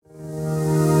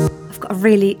a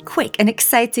really quick and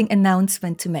exciting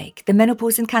announcement to make. The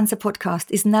Menopause and Cancer podcast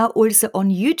is now also on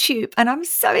YouTube, and I'm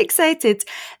so excited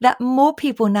that more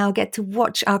people now get to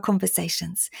watch our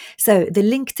conversations. So the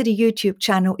link to the YouTube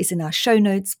channel is in our show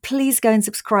notes. Please go and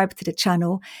subscribe to the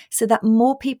channel so that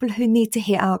more people who need to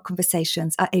hear our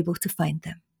conversations are able to find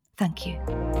them. Thank you.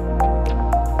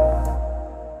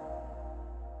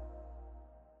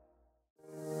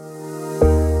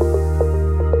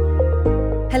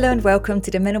 Hello and welcome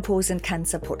to the Menopause and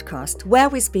Cancer podcast, where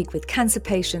we speak with cancer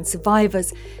patients,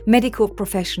 survivors, medical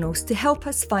professionals to help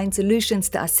us find solutions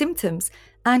to our symptoms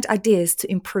and ideas to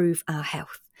improve our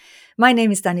health. My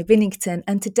name is Danny Binnington,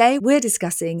 and today we're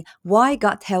discussing why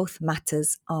gut health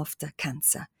matters after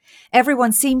cancer.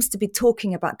 Everyone seems to be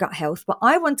talking about gut health, but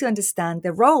I want to understand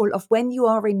the role of when you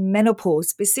are in menopause,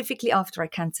 specifically after a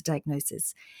cancer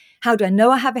diagnosis. How do I know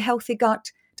I have a healthy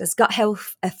gut? Does gut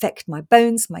health affect my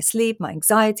bones, my sleep, my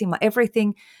anxiety, my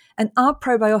everything? And are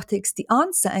probiotics the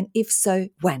answer? And if so,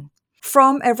 when?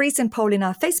 From a recent poll in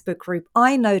our Facebook group,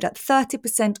 I know that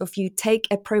 30% of you take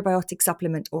a probiotic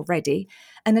supplement already,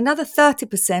 and another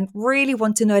 30% really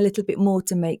want to know a little bit more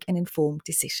to make an informed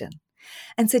decision.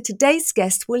 And so today's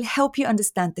guest will help you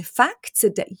understand the facts so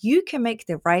that you can make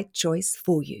the right choice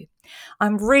for you.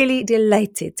 I'm really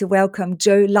delighted to welcome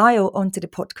Jo Lyle onto the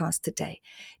podcast today.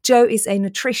 Jo is a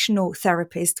nutritional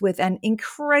therapist with an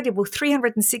incredible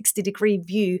 360-degree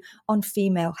view on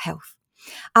female health.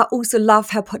 I also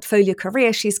love her portfolio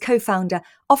career. She's co-founder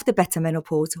of the Better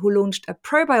Menopause, who launched a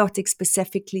probiotic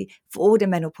specifically for the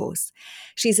menopause.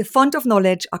 She's a font of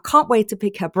knowledge. I can't wait to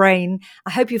pick her brain.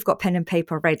 I hope you've got pen and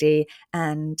paper ready,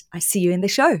 and I see you in the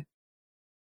show.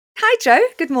 Hi, Jo.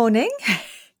 Good morning.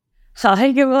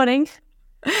 Hi, good morning.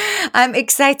 I'm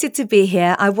excited to be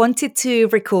here. I wanted to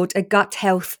record a gut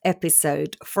health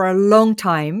episode for a long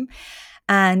time,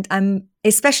 and I'm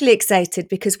especially excited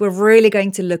because we're really going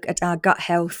to look at our gut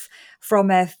health from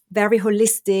a very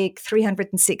holistic,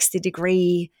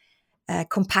 360-degree,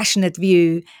 compassionate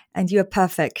view. And you are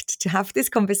perfect to have this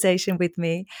conversation with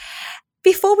me.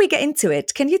 Before we get into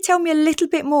it, can you tell me a little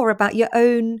bit more about your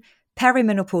own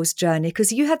perimenopause journey?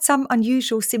 Because you had some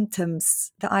unusual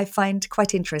symptoms that I find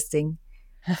quite interesting.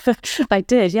 I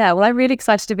did, yeah. Well, I'm really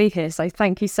excited to be here. So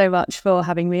thank you so much for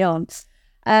having me on.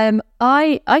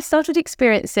 I started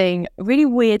experiencing really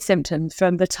weird symptoms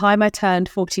from the time I turned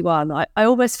 41. I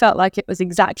almost felt like it was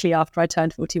exactly after I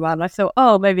turned 41. I thought,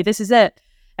 oh, maybe this is it.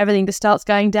 Everything just starts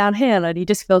going downhill and you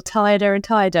just feel tireder and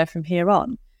tireder from here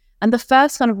on. And the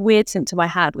first kind of weird symptom I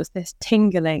had was this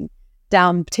tingling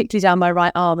down, particularly down my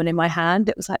right arm and in my hand.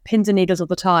 It was like pins and needles all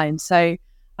the time. So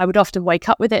I would often wake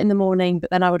up with it in the morning,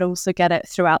 but then I would also get it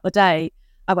throughout the day.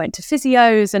 I went to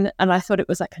physios and I thought it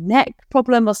was like a neck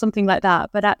problem or something like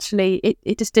that. But actually,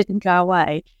 it just didn't go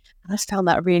away. And I just found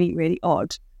that really, really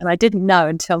odd. And I didn't know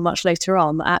until much later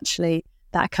on that actually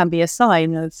that can be a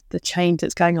sign of the change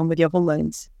that's going on with your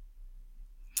hormones.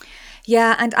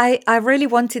 Yeah, and I really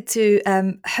wanted to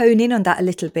hone in on that a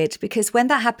little bit, because when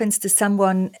that happens to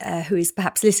someone who is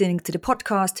perhaps listening to the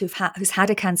podcast who's had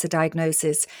a cancer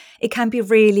diagnosis, it can be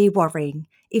really worrying.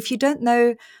 If you don't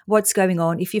know what's going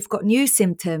on, if you've got new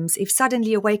symptoms, if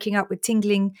suddenly you're waking up with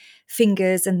tingling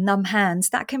fingers and numb hands,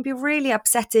 that can be really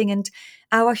upsetting. And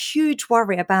our huge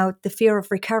worry about the fear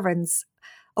of recurrence,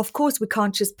 of course, we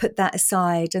can't just put that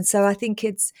aside. And so I think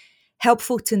it's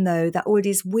helpful to know that all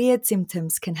these weird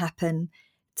symptoms can happen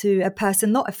to a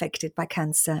person not affected by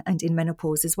cancer and in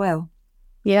menopause as well.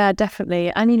 Yeah,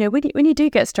 definitely. And, when you do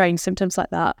get strange symptoms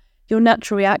like that, your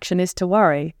natural reaction is to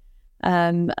worry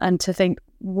and to think,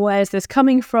 where's this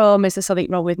coming from? Is there something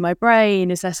wrong with my brain?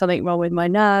 Is there something wrong with my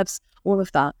nerves? All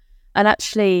of that. And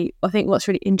actually, I think what's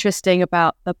really interesting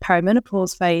about the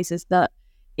perimenopause phase is that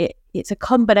it's a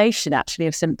combination actually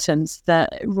of symptoms that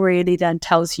really then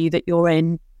tells you that you're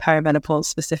in perimenopause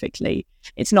specifically.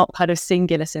 It's not kind of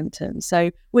singular symptoms. So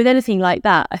with anything like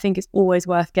that, I think it's always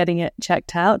worth getting it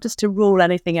checked out just to rule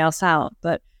anything else out.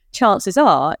 But chances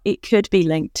are it could be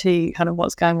linked to kind of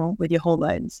what's going on with your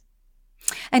hormones.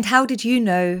 And how did you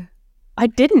know? I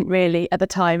didn't really at the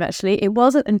time, actually. It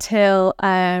wasn't until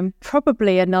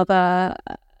probably another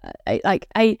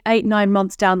 8-9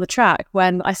 months down the track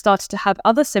when I started to have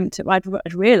other symptoms.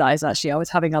 I'd realised actually I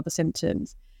was having other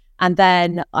symptoms. And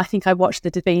then I think I watched the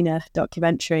Davina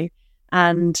documentary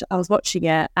and I was watching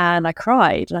it and I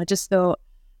cried and I just thought,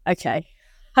 okay,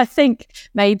 I think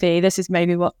maybe this is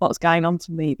what's going on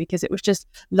for me, because it was just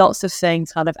lots of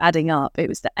things kind of adding up. It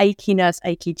was the achiness,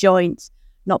 achy joints,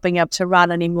 not being able to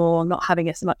run anymore, not having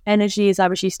as much energy as I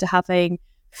was used to having,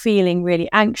 feeling really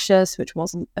anxious, which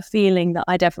wasn't a feeling that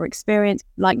I'd ever experienced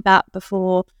like that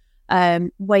before.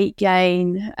 weight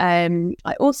gain,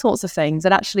 all sorts of things.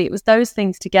 And actually, it was those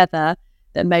things together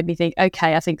that made me think,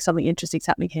 okay, I think something interesting is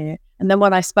happening here. And then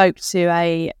when I spoke to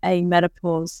a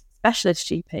menopause specialist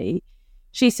GP,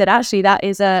 she said, actually, that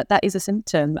is a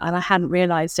symptom, and I hadn't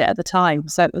realised it at the time.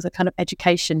 So it was a kind of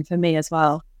education for me as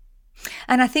well.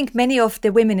 And I think many of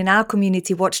the women in our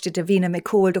community watched the Davina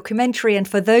McCall documentary. And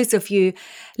for those of you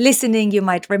listening, you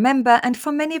might remember. And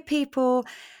for many people,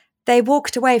 they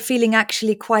walked away feeling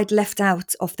actually quite left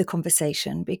out of the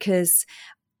conversation, because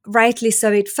rightly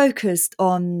so, it focused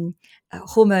on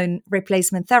hormone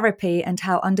replacement therapy and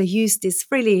how underused this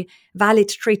really valid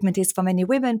treatment is for many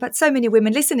women. But so many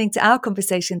women listening to our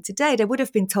conversation today, they would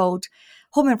have been told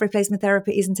hormone replacement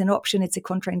therapy isn't an option, it's a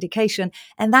contraindication.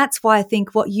 And that's why I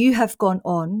think what you have gone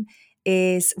on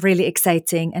is really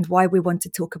exciting and why we want to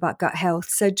talk about gut health.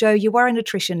 So Jo, you were a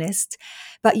nutritionist,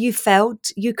 but you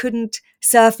felt you couldn't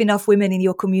serve enough women in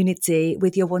your community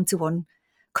with your one-to-one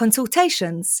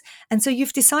consultations. And so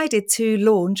you've decided to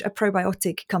launch a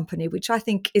probiotic company, which I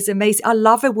think is amazing. I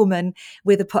love a woman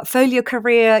with a portfolio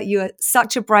career. You're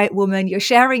such a bright woman. You're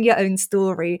sharing your own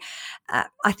story.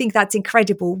 I think that's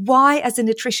incredible. Why, as a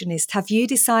nutritionist, have you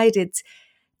decided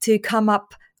to come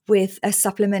up with a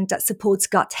supplement that supports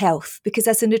gut health? Because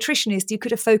as a nutritionist, you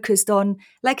could have focused on,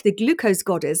 like the glucose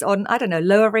goddess, on, I don't know,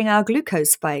 lowering our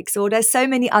glucose spikes, or there's so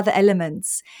many other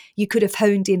elements you could have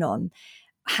honed in on.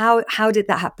 How did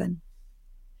that happen?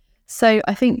 So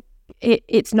I think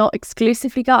it's not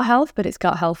exclusively gut health, but it's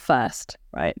gut health first,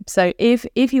 right? So if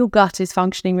your gut is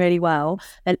functioning really well,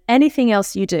 then anything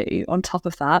else you do on top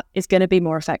of that is going to be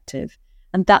more effective.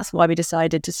 And that's why we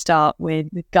decided to start with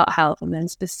gut health and then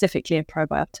specifically a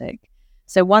probiotic.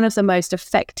 So one of the most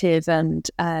effective and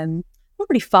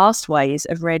probably fast ways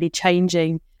of really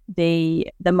changing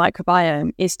the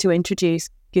microbiome is to introduce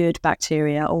good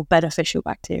bacteria or beneficial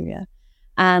bacteria.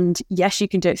 And yes, you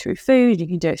can do it through food, you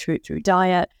can do it through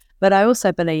diet, but I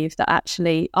also believe that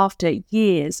actually after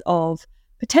years of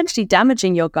potentially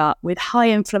damaging your gut with high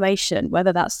inflammation,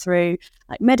 whether that's through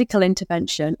like medical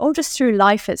intervention or just through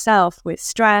life itself with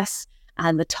stress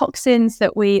and the toxins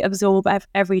that we absorb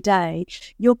every day,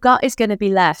 your gut is going to be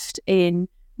left in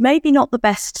maybe not the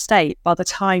best state by the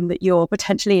time that you're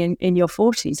potentially in your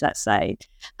 40s, let's say.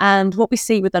 And what we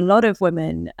see with a lot of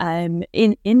women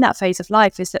in that phase of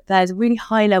life is that there's really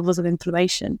high levels of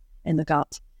inflammation in the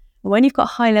gut. And when you've got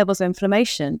high levels of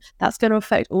inflammation, that's going to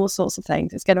affect all sorts of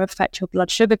things. It's going to affect your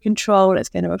blood sugar control. It's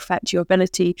going to affect your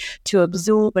ability to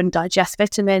absorb and digest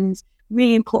vitamins,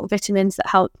 really important vitamins that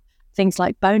help things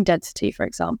like bone density, for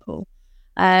example.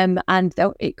 And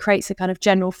it creates a kind of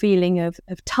general feeling of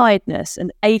tiredness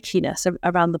and achiness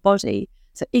around the body.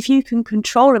 So if you can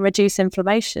control and reduce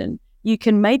inflammation, you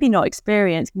can maybe not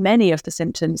experience many of the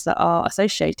symptoms that are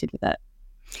associated with it.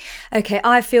 Okay,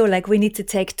 I feel like we need to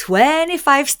take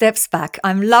 25 steps back.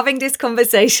 I'm loving this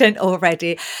conversation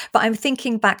already, but I'm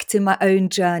thinking back to my own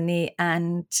journey,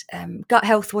 and gut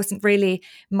health wasn't really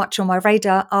much on my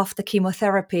radar after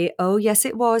chemotherapy. Oh, yes,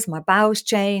 it was. My bowels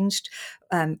changed,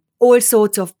 all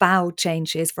sorts of bowel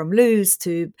changes from loose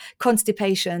to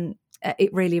constipation.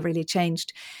 It really, really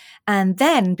changed. And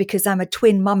then, because I'm a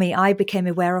twin mummy, I became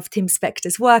aware of Tim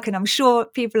Spector's work, and I'm sure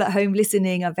people at home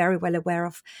listening are very well aware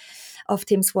of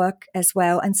Tim's work as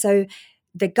well. And so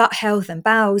the gut health and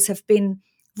bowels have been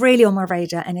really on my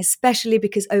radar, and especially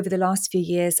because over the last few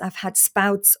years, I've had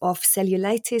spouts of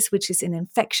cellulitis, which is an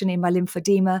infection in my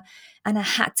lymphedema, and I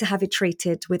had to have it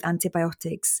treated with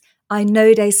antibiotics. I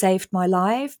know they saved my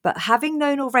life, but having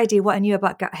known already what I knew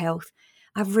about gut health,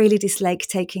 I've really disliked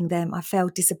taking them. I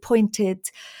felt disappointed,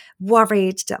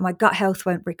 worried that my gut health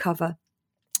won't recover.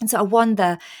 And so I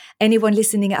wonder, anyone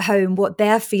listening at home, what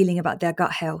they're feeling about their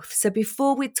gut health. So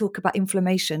before we talk about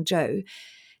inflammation, Jo,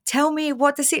 tell me,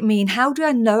 what does it mean? How do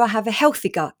I know I have a healthy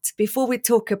gut before we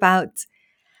talk about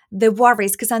the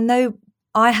worries? Because I know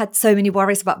I had so many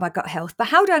worries about my gut health, but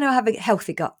how do I know I have a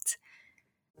healthy gut?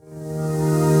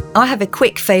 I have a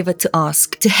quick favor to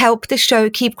ask. To help the show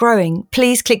keep growing,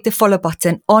 please click the follow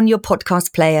button on your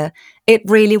podcast player. It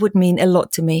really would mean a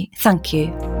lot to me. Thank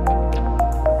you.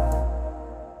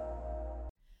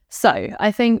 So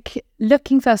I think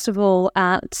looking first of all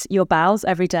at your bowels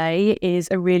every day is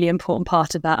a really important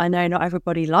part of that. I know not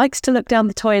everybody likes to look down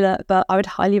the toilet, but I would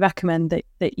highly recommend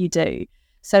that you do.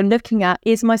 So looking at,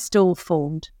 is my stool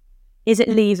formed? Is it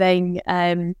leaving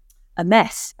a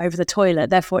mess over the toilet?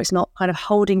 Therefore, it's not kind of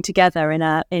holding together in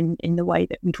the way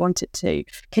that we'd want it to.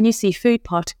 Can you see food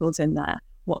particles in there?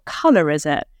 What colour is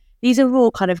it? These are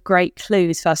all kind of great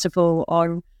clues, first of all,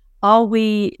 on are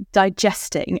we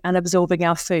digesting and absorbing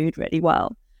our food really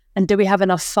well? And do we have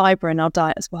enough fibre in our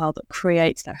diet as well that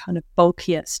creates that kind of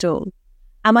bulkier stool?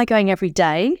 Am I going every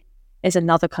day is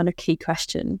another kind of key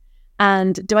question.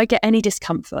 And do I get any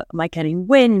discomfort? Am I getting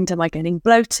wind? Am I getting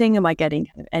bloating? Am I getting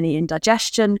any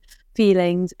indigestion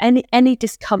feelings? Any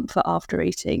discomfort after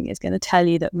eating is going to tell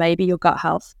you that maybe your gut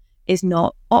health is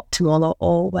not optimal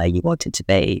or where you want it to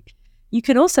be. You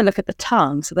can also look at the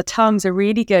tongue. So the tongue's a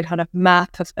really good kind of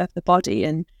map of the body.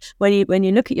 And when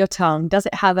you look at your tongue, does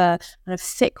it have a kind of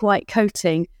thick white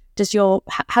coating?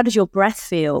 How does your breath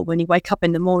feel when you wake up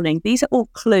in the morning? These are all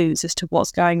clues as to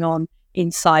what's going on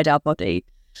inside our body.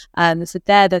 So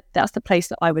that's the place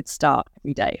that I would start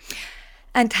every day.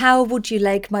 And how would you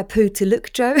like my poo to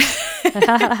look, Jo?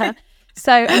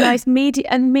 So a nice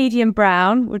medium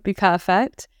brown would be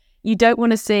perfect. You don't want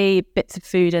to see bits of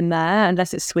food in there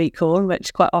unless it's sweet corn,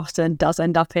 which quite often does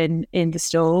end up in the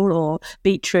stool, or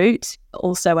beetroot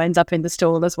also ends up in the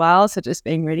stool as well. So just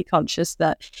being really conscious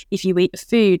that if you eat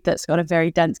food that's got a very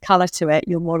dense colour to it,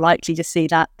 you're more likely to see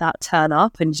that turn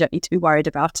up, and you don't need to be worried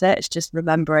about it. It's just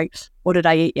remembering, what did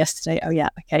I eat yesterday? Oh yeah,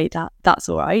 okay, that's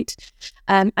all right.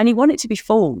 And you want it to be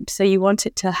formed. So you want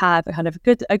it to have a kind of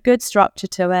a good structure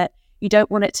to it. You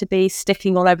don't want it to be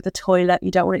sticking all over the toilet.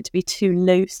 You don't want it to be too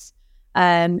loose.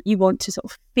 You want to sort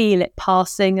of feel it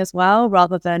passing as well,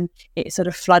 rather than it sort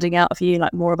of flooding out of you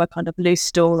like more of a kind of loose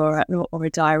stool or a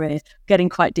diarrhea. Getting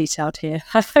quite detailed here.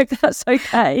 I hope that's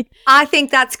okay. I think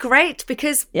that's great,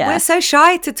 because we're so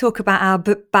shy to talk about our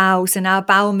bowels and our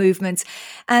bowel movements.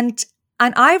 And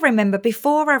I remember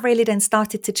before I really then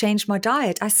started to change my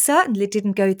diet, I certainly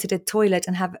didn't go to the toilet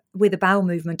and have with a bowel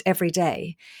movement every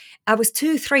day. I was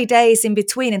 2-3 days in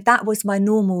between, and that was my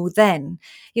normal then.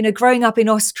 You know, growing up in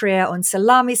Austria on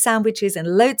salami sandwiches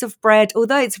and loads of bread,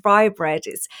 although it's rye bread,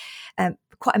 it's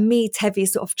quite a meat-heavy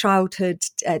sort of childhood,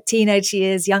 teenage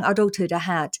years, young adulthood I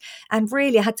had. And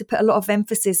really I had to put a lot of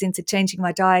emphasis into changing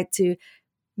my diet to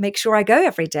make sure I go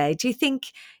every day. Do you think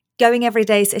going every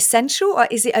day is essential, or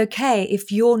is it okay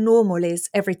if your normal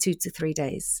is every 2 to 3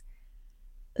 days?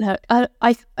 No,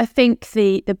 I think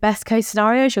the best case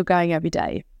scenario is you're going every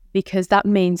day, because that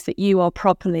means that you are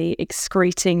properly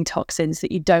excreting toxins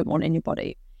that you don't want in your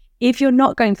body. If you're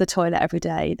not going to the toilet every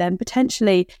day, then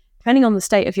potentially, depending on the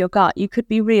state of your gut, you could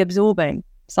be reabsorbing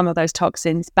some of those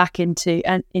toxins back into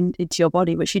your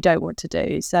body, which you don't want to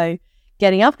do. So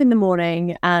getting up in the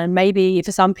morning, and maybe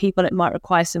for some people it might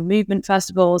require some movement first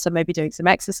of all, so maybe doing some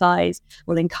exercise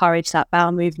will encourage that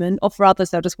bowel movement, or for others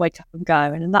they'll just wake up and go,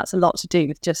 and that's a lot to do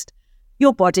with just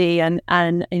your body and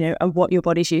what your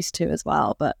body's used to as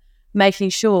well. But making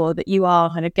sure that you are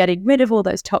kind of getting rid of all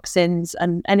those toxins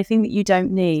and anything that you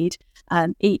don't need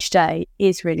each day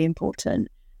is really important.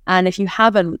 And if you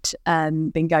haven't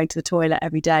been going to the toilet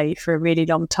every day for a really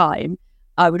long time,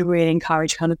 I would really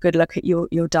encourage kind of good look at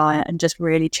your diet and just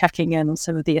really checking in on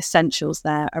some of the essentials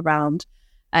there around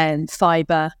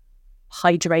fibre,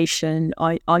 hydration.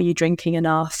 Are you drinking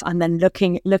enough? And then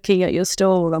looking at your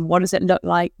stool and what does it look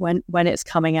like when it's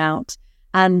coming out,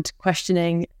 and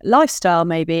questioning lifestyle.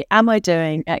 Maybe, am I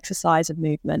doing exercise and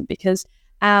movement? Because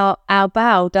our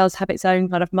bowel does have its own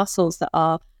kind of muscles that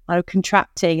are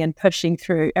contracting and pushing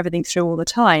everything through all the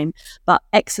time, but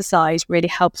exercise really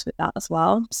helps with that as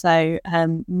well. So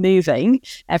moving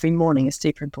every morning is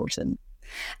super important.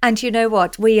 And you know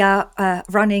what? We are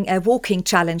running a walking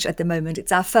challenge at the moment.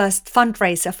 It's our first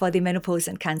fundraiser for the Menopause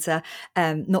and Cancer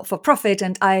not-for-profit.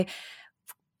 And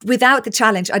without the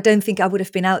challenge, I don't think I would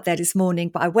have been out there this morning,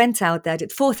 but I went out there,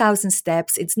 did 4,000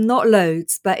 steps. It's not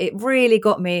loads, but it really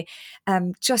got me,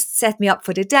 just set me up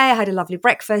for the day. I had a lovely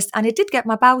breakfast, and it did get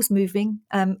my bowels moving,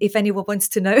 if anyone wants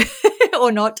to know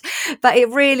or not. But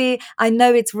I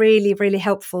know it's really, really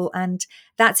helpful. And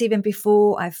that's even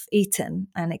before I've eaten,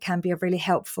 and it can be a really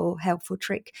helpful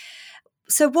trick.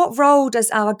 So what role does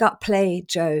our gut play,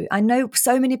 Jo? I know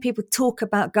so many people talk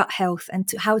about gut health and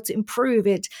how to improve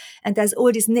it, and there's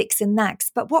all these nicks and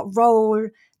knacks, but what role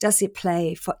does it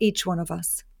play for each one of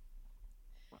us?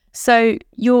 So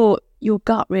your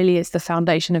gut really is the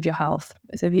foundation of your health.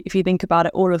 So if you think about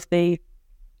it, all of the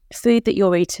food that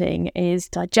you're eating is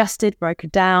digested, broken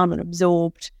down and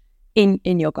absorbed in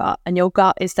your gut. And your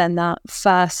gut is then that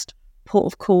first port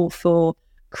of call for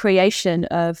creation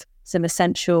of some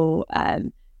essential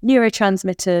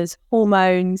neurotransmitters,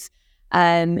 hormones.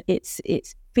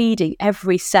 It's feeding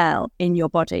every cell in your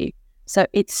body. So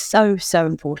it's so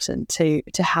important to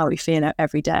how we feel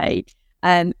every day.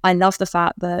 I love the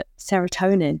fact that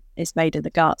serotonin is made in the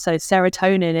gut. So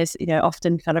serotonin is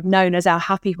often kind of known as our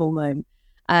happy hormone.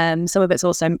 Some of it's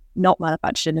also not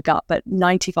manufactured in the gut, but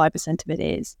 95% of it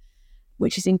is,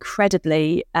 which is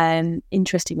incredibly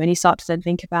interesting when you start to then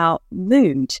think about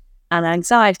mood. and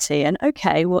anxiety. And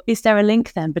okay, well, is there a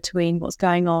link then between what's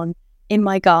going on in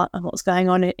my gut and what's going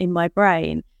on in my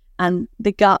brain? And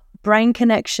the gut brain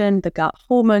connection, the gut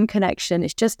hormone connection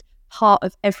is just part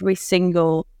of every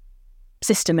single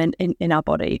system in our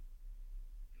body.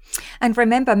 And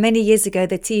remember, many years ago,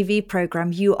 the TV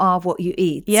program, You Are What You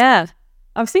Eat. Yeah.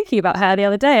 I was thinking about her the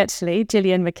other day, actually,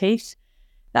 Gillian McKeith.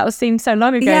 That was seemed so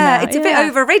long ago now. Yeah, it's a bit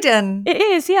overridden. It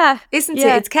is, yeah. Isn't it?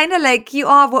 It's kind of like you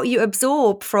are what you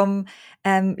absorb from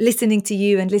listening to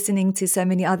you and listening to so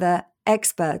many other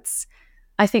experts.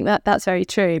 I think that's very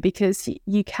true, because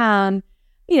you can,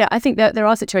 I think that there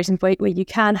are situations where you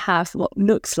can have what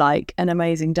looks like an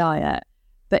amazing diet,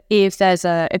 but if there's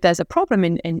a problem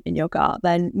in your gut,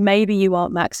 then maybe you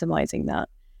aren't maximizing that,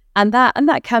 and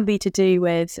that can be to do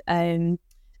with the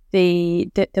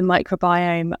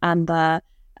microbiome and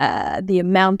the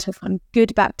amount of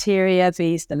good bacteria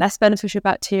versus the less beneficial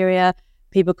bacteria.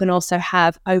 People can also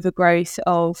have overgrowth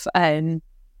of kind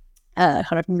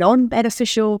of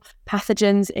non-beneficial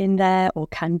pathogens in there, or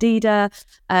candida.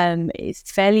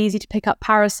 It's fairly easy to pick up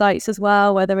parasites as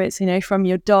well, whether it's from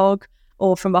your dog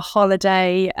or from a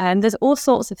holiday. And there's all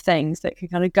sorts of things that can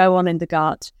kind of go on in the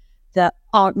gut that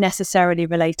aren't necessarily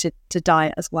related to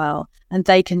diet as well, and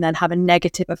they can then have a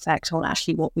negative effect on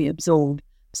actually what we absorb.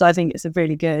 So I think it's a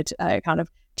really good kind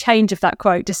of change of that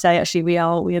quote to say actually we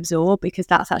are what we absorb, because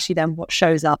that's actually then what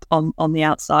shows up on the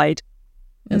outside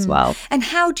as well. And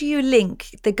how do you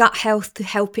link the gut health to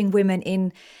helping women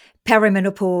in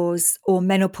perimenopause or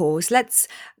menopause? Let's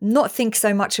not think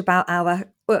so much about our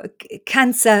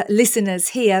cancer listeners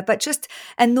here, but just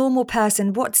a normal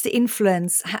person. What's the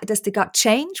influence? Does the gut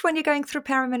change when you're going through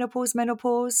perimenopause,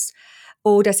 menopause?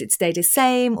 Or does it stay the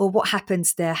same? Or what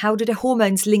happens there? How do the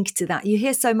hormones link to that? You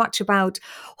hear so much about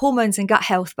hormones and gut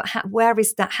health, but where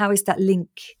is that? How is that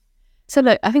link? So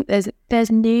look, I think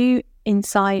there's new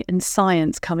insight and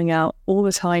science coming out all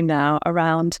the time now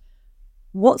around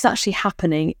what's actually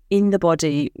happening in the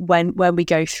body when we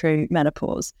go through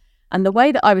menopause. And the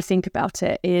way that I would think about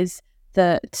it is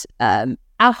that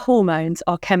our hormones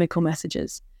are chemical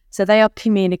messages. So they are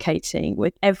communicating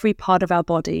with every part of our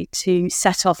body to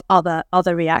set off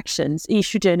other reactions.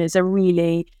 Estrogen is a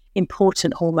really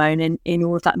important hormone in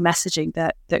all of that messaging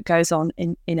that goes on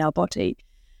in our body.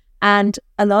 And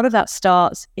a lot of that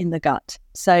starts in the gut.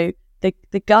 So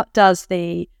the gut does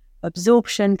the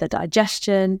absorption, the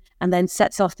digestion, and then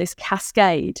sets off this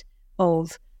cascade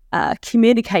of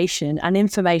communication and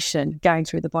information going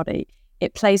through the body.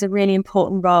 It plays a really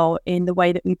important role in the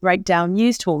way that we break down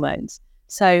used hormones.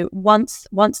 So once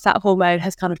that hormone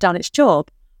has kind of done its job,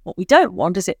 what we don't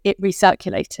want is it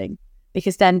recirculating,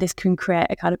 because then this can create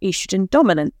a kind of estrogen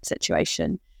dominant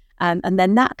situation. And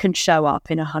then that can show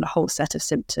up in a whole set of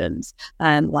symptoms,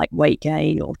 like weight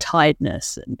gain or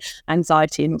tiredness and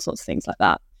anxiety and all sorts of things like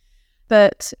that.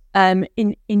 But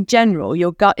in general,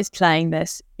 your gut is playing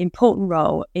this important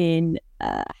role in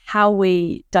how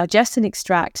we digest and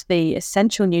extract the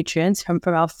essential nutrients from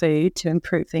our food to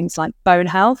improve things like bone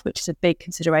health, which is a big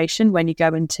consideration when you go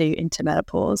into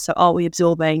menopause. So are we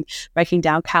absorbing, breaking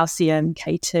down calcium,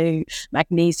 K2,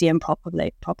 magnesium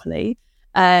properly?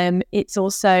 It's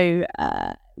also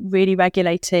really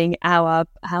regulating our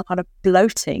kind of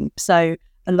bloating. So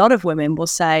a lot of women will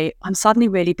say, I'm suddenly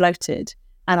really bloated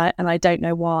and I don't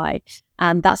know why.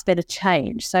 And that's been a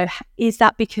change. So is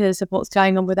that because of what's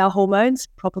going on with our hormones?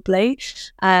 Probably.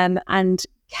 And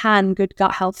can good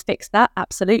gut health fix that?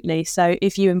 Absolutely. So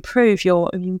if you improve your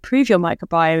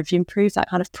microbiome, if you improve that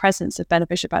kind of presence of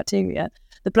beneficial bacteria,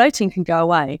 the bloating can go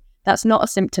away. That's not a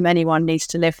symptom anyone needs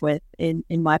to live with, in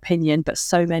my opinion, but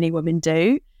so many women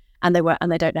do. And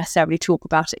they don't necessarily talk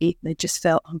about it either. They just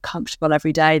feel uncomfortable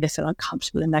every day. They feel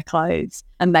uncomfortable in their clothes.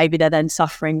 And maybe they're then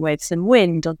suffering with some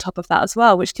wind on top of that as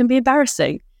well, which can be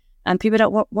embarrassing. And people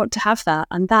don't want to have that.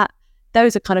 And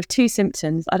those are kind of two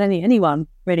symptoms I don't think anyone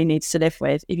really needs to live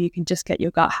with if you can just get your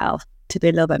gut health to be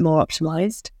a little bit more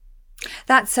optimized.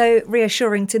 That's so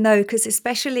reassuring to know, because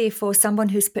especially for someone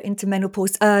who's put into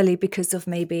menopause early because of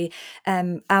maybe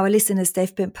our listeners,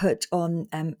 they've been put on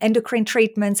endocrine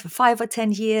treatments for 5 or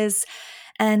 10 years.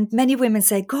 And many women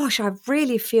say, gosh, I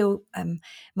really feel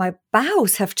my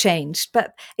bowels have changed.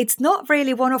 But it's not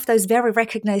really one of those very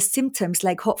recognized symptoms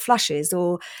like hot flushes,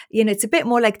 or, it's a bit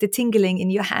more like the tingling in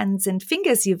your hands and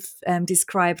fingers you've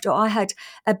described. Or I had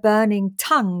a burning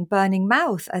tongue, burning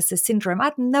mouth as a syndrome. I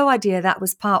had no idea that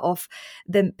was part of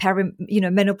the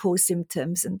menopause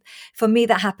symptoms. And for me,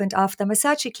 that happened after my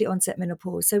surgically onset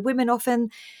menopause. So women often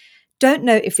don't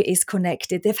know if it is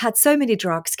connected. They've had so many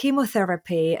drugs,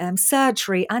 chemotherapy,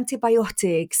 surgery,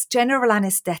 antibiotics, general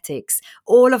anesthetics.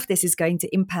 All of this is going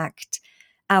to impact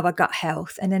our gut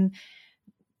health. And then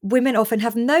women often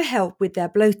have no help with their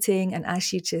bloating, and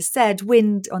as you just said,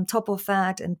 wind on top of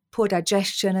that, and poor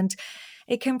digestion, and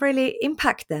it can really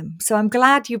impact them. So I'm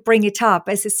glad you bring it up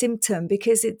as a symptom,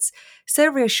 because it's so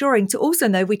reassuring to also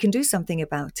know we can do something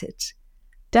about it.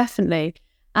 Definitely.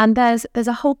 And there's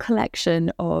a whole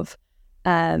collection of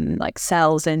like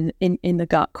cells in the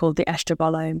gut called the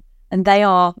estrobolome, and they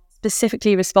are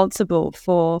specifically responsible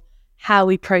for how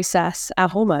we process our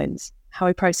hormones, how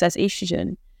we process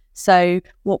estrogen. So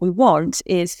what we want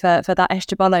is for that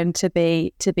estrobolome to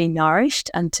be nourished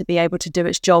and to be able to do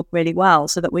its job really well,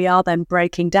 so that we are then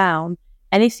breaking down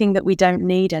anything that we don't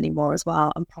need anymore as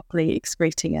well and properly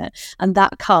excreting it. And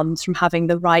that comes from having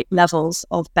the right levels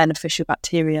of beneficial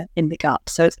bacteria in the gut.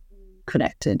 So it's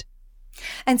connected.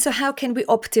 And so how can we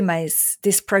optimize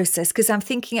this process? Because I'm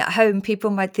thinking at home, people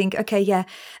might think, okay, yeah,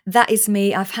 that is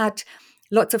me. I've had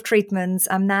lots of treatments.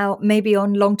 I'm now maybe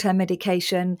on long-term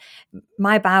medication.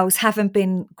 My bowels haven't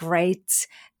been great.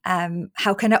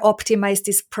 How can I optimize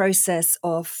this process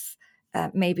of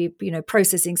maybe,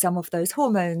 processing some of those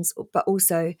hormones, but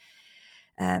also,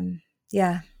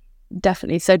 yeah.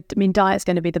 Definitely. So, I mean, diet's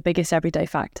going to be the biggest everyday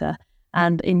factor.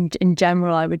 And in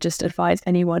general, I would just advise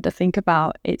anyone to think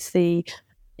about it's the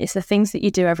things that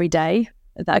you do every day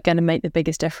that are going to make the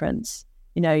biggest difference.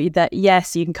 That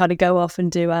yes, you can kind of go off and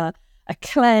do a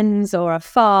cleanse or a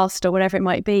fast or whatever it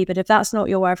might be, but if that's not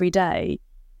your everyday,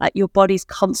 like, your body's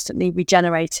constantly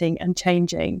regenerating and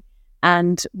changing,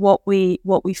 and what we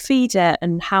feed it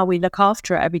and how we look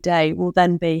after it every day will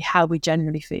then be how we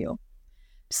generally feel.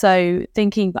 So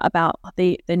thinking about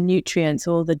the nutrients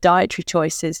or the dietary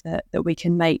choices that we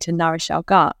can make to nourish our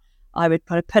gut, I would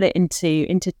kind of put it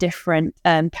into different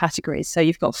categories. So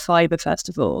you've got fiber, first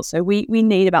of all. So we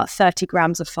need about 30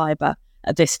 grams of fiber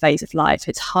at this phase of life.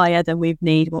 It's higher than we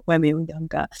need when we were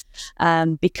younger,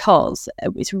 because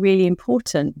it's really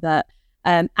important that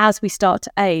as we start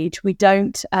to age, we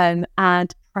don't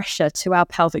add pressure to our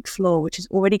pelvic floor, which is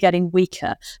already getting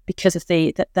weaker because of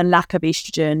the lack of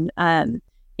estrogen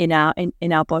in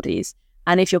our bodies.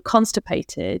 And if you're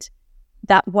constipated,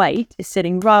 that weight is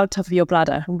sitting right on top of your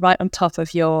bladder and right on top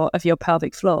of your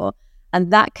pelvic floor,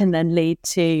 and that can then lead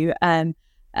to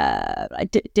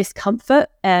discomfort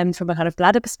from a kind of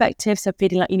bladder perspective. So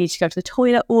feeling like you need to go to the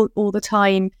toilet all the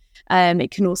time.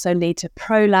 It can also lead to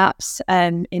prolapse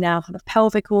in our kind of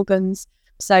pelvic organs.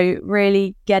 So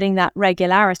really getting that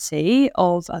regularity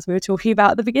of, as we were talking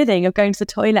about at the beginning, of going to the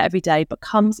toilet every day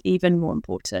becomes even more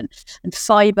important. And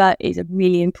fibre is a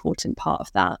really important part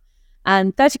of that.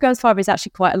 And 30 grams of fibre is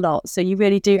actually quite a lot. So you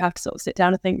really do have to sort of sit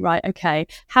down and think, right, okay,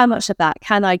 how much of that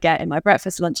can I get in my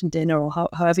breakfast, lunch and dinner, or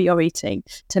however you're eating,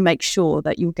 to make sure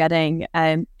that you're getting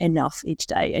enough each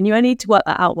day. And you only need to work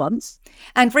that out once.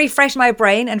 And refresh my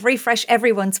brain and refresh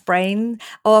everyone's brain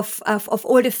of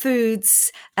all the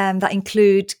foods that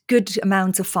include good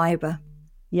amounts of fibre.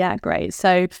 Yeah, great.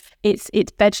 So it's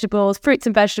vegetables, fruits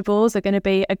and vegetables are going to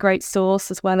be a great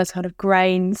source, as well as kind of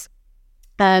grains.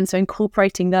 So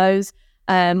incorporating those.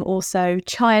 Also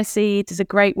chia seeds is a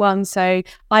great one. So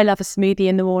I love a smoothie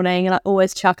in the morning, and I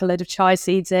always chuck a load of chia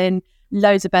seeds in.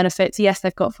 Loads of benefits. Yes,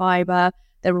 they've got fibre.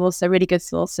 They're also a really good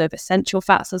source of essential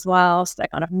fats as well. So they're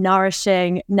kind of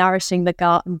nourishing the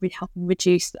gut and helping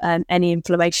reduce any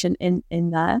inflammation in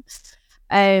there.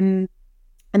 And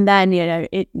then,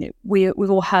 we've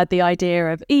all heard the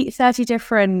idea of eat 30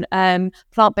 different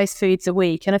plant-based foods a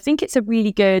week. And I think it's a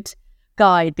really good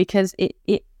guide, because it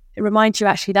reminds you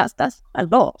actually that's a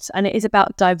lot, and it is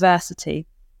about diversity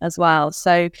as well.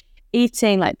 So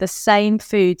eating like the same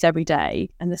foods every day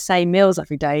and the same meals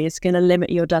every day is going to limit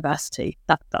your diversity.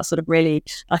 That's sort of really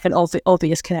like an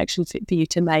obvious connection for you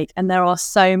to make. And there are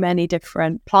so many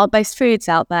different plant-based foods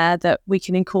out there that we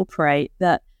can incorporate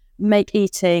that make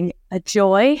eating a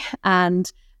joy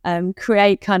and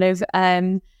create kind of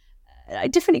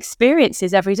different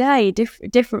experiences every day,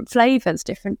 different flavors,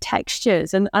 different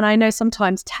textures. And I know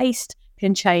sometimes taste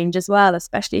can change as well,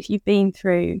 especially if you've been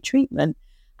through treatment.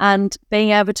 And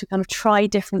being able to kind of try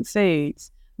different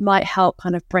foods might help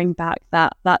kind of bring back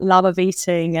that love of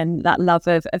eating and that love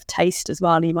of taste as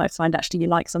well. And you might find actually you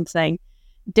like something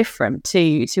different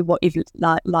to what you've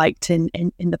liked in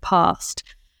the past.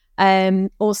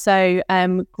 Also,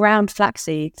 ground flax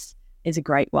seeds is a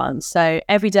great one. So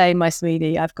every day in my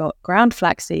smoothie, I've got ground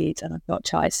flax seeds and I've got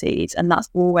chia seeds, and that's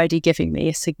already giving me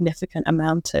a significant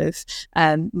amount of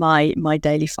my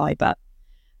daily fibre.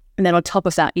 And then on top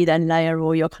of that, you then layer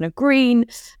all your kind of green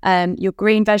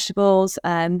vegetables.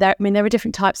 There are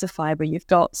different types of fibre. You've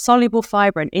got soluble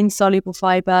fibre and insoluble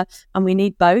fibre, and we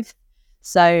need both.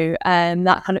 So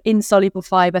that kind of insoluble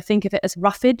fibre, think of it as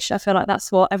roughage. I feel like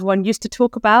that's what everyone used to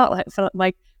talk about. Like, I feel like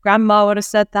my grandma would have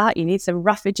said that. You need some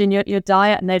roughage in your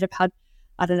diet, and they'd have had,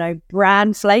 I don't know,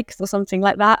 bran flakes or something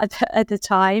like that at the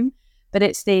time. But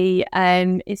it's the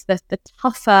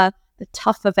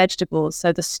tougher vegetables.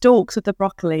 So the stalks of the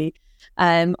broccoli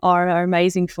are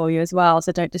amazing for you as well.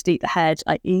 So don't just eat the head,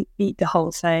 like eat the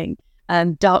whole thing.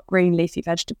 Dark green leafy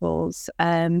vegetables.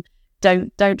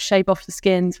 Don't shave off the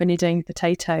skins when you're doing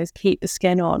potatoes. Keep the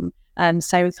skin on.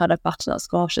 Same with kind of butternut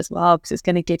squash as well, because it's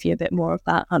going to give you a bit more of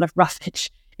that kind of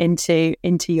roughage into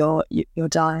your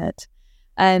diet.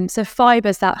 So fibre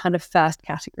is that kind of first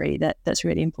category that's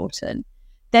really important.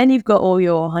 Then you've got all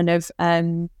your kind of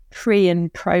pre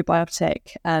and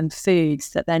probiotic foods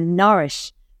that then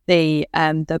nourish the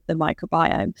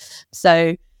microbiome.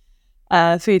 So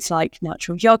foods like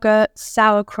natural yogurt,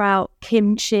 sauerkraut,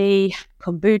 kimchi,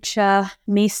 kombucha,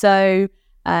 miso,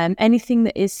 anything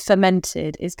that is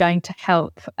fermented is going to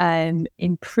help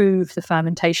improve the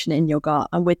fermentation in your gut.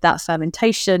 And with that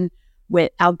fermentation,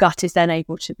 our gut is then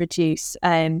able to produce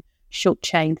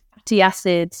short-chain fatty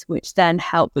acids, which then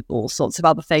help with all sorts of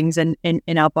other things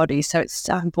in our body. So it's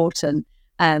so important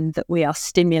that we are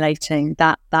stimulating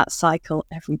that cycle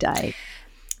every day.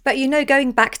 But,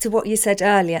 going back to what you said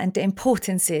earlier, and the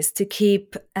importance is to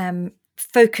keep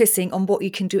focusing on what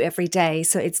you can do every day.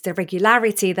 So it's the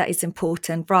regularity that is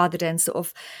important, rather than sort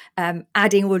of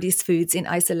adding all these foods in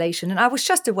isolation. And I was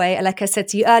just away, like I said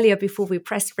to you earlier before we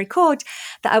pressed record,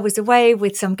 that I was away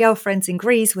with some girlfriends in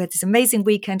Greece. We had this amazing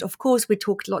weekend. Of course, we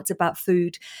talked lots about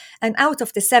food. And out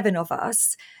of the 7 of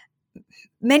us,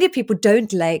 many people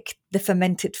don't like the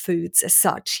fermented foods as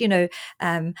such.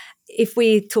 If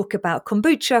we talk about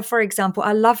kombucha, for example,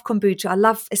 I love kombucha. I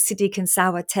love acidic and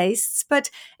sour tastes. But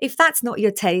if that's not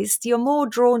your taste, you're more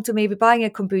drawn to maybe buying a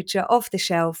kombucha off the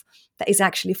shelf that is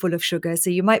actually full of sugar. So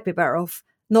you might be better off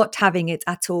not having it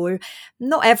at all.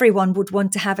 Not everyone would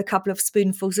want to have a couple of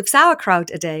spoonfuls of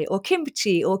sauerkraut a day, or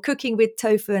kimchi, or cooking with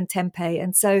tofu and tempeh.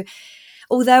 And so,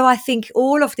 although I think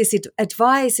all of this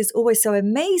advice is always so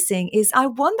amazing, is I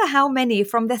wonder how many,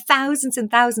 from the thousands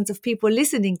and thousands of people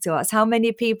listening to us, how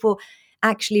many people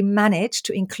actually manage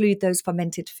to include those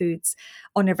fermented foods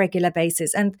on a regular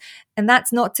basis. And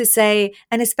that's not to say,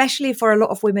 and especially for a lot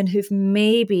of women who've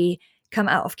maybe come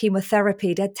out of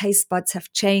chemotherapy, their taste buds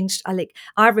have changed.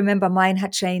 I remember mine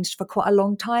had changed for quite a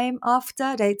long time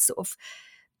after. They'd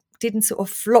didn't sort of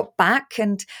flop back,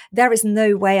 and there is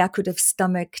no way I could have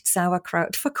stomached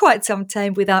sauerkraut for quite some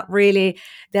time without really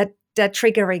they're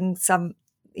triggering some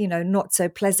not so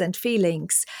pleasant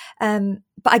feelings.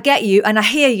 But I get you and I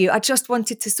hear you. I just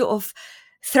wanted to sort of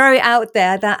throw it out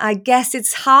there that I guess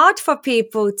it's hard for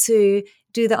people to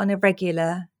do that on a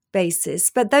regular basis.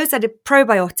 But those are the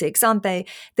probiotics, aren't they?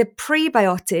 The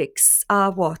prebiotics are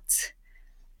what?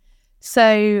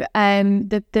 So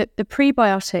the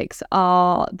prebiotics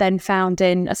are then found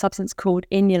in a substance called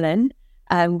inulin,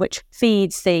 which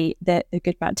feeds the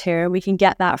good bacteria. We can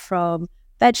get that from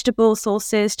vegetable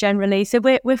sources generally. So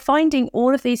we're finding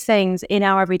all of these things in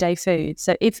our everyday food.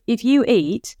 So if you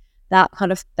eat that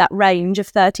range of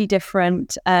 30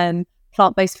 different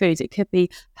plant-based foods, it could be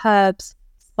herbs,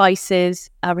 spices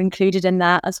are included in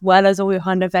that, as well as all your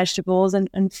kind of vegetables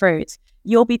and fruits.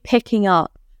 You'll be picking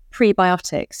up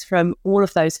prebiotics from all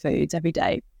of those foods every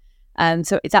day.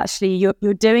 So it's actually,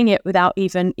 you're doing it without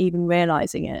even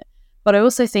realizing it. But I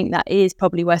also think that is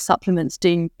probably where supplements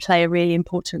do play a really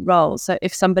important role. So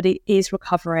if somebody is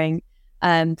recovering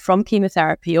from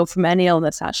chemotherapy or from any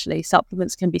illness, actually,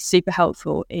 supplements can be super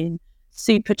helpful in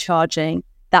supercharging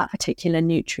that particular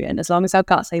nutrient. As long as our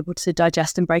gut's able to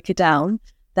digest and break it down,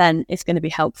 then it's going to be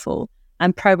helpful.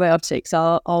 And probiotics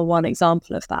are one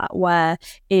example of that, where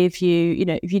if you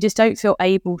just don't feel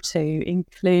able to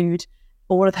include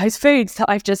all of those foods that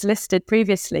I've just listed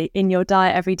previously in your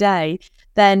diet every day,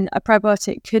 then a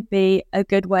probiotic could be a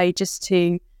good way just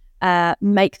to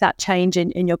make that change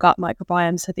in your gut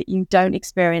microbiome so that you don't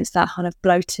experience that kind of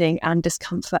bloating and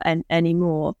discomfort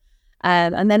anymore.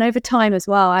 And then over time as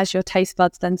well, as your taste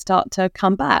buds then start to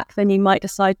come back, then you might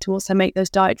decide to also make those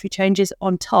dietary changes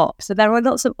on top. So there are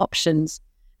lots of options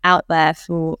out there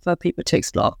for people to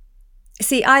explore.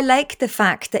 See, I like the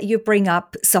fact that you bring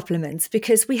up supplements,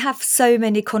 because we have so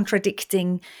many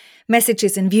contradicting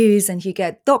messages and views, and you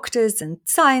get doctors and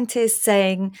scientists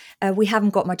saying we haven't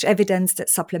got much evidence that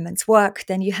supplements work.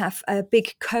 Then you have a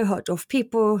big cohort of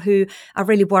people who are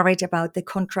really worried about the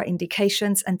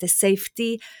contraindications and the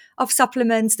safety of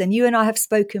supplements. Then you and I have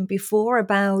spoken before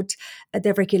about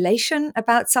the regulation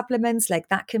about supplements. Like,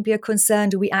 that can be a concern.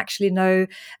 Do we actually know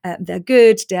they're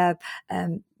good?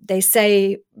 They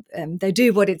say they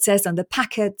do what it says on the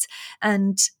packet,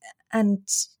 and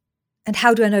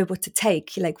how do I know what to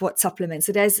take, like what supplements?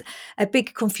 So there's a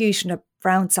big confusion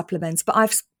around supplements, but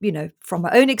I've, from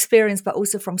my own experience, but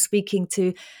also from speaking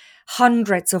to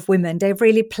hundreds of women, they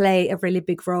really play a really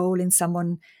big role in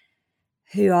someone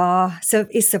who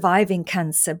is surviving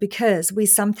cancer, because we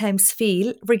sometimes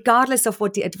feel, regardless of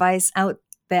what the advice out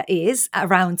there is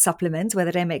around supplements,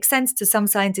 whether they make sense to some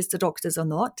scientists or doctors or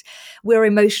not, we're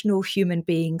emotional human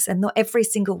beings, and not every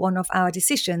single one of our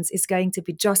decisions is going to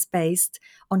be just based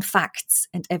on facts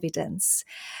and evidence,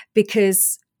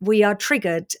 because we are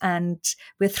triggered and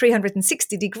we're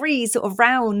 360 degrees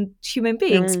around human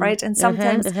beings, right? And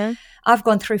sometimes I've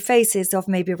gone through phases of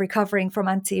maybe recovering from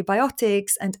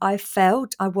antibiotics, and I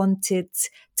felt I wanted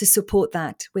to support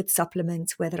that with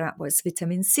supplements, whether that was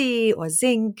vitamin C or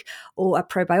zinc or a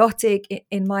probiotic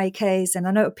in my case. And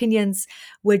I know opinions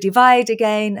will divide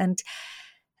again,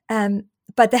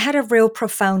 but they had a real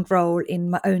profound role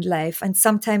in my own life. And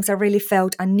sometimes I really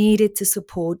felt I needed to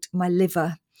support my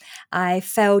liver. I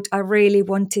felt I really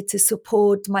wanted to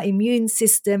support my immune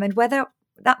system, and whether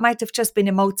that might have just been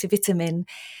a multivitamin.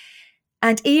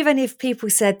 And even if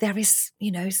people said there is,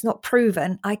 it's not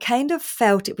proven, I kind of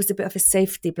felt it was a bit of a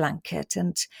safety blanket.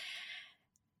 And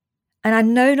I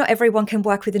know not everyone can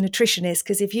work with a nutritionist,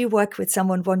 because if you work with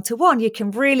someone one-to-one, you can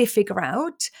really figure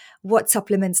out what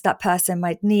supplements that person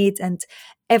might need. And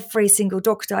every single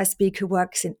doctor I speak who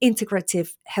works in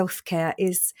integrative healthcare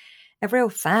is a real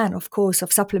fan, of course,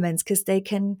 of supplements, because they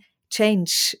can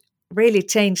really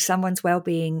change someone's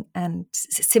well-being and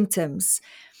symptoms.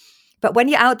 But when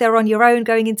you're out there on your own,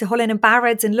 going into Holland &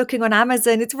 Barrett's and looking on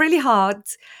Amazon, it's really hard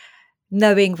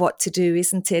knowing what to do,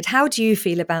 isn't it? How do you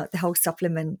feel about the whole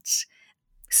supplement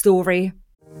story?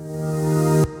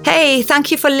 Hey,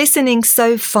 thank you for listening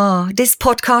so far. This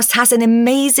podcast has an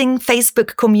amazing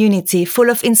Facebook community full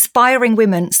of inspiring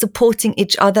women supporting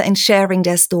each other and sharing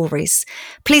their stories.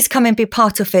 Please come and be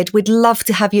part of it. We'd love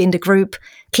to have you in the group.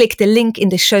 Click the link in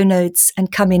the show notes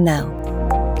and come in now.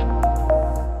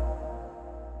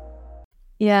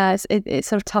 Yeah, it's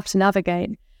sort of tough to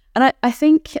navigate. And I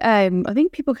think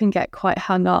people can get quite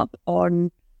hung up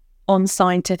on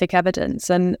scientific evidence,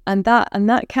 and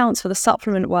that counts for the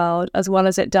supplement world as well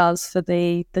as it does for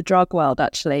the drug world,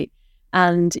 actually.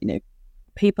 And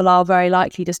people are very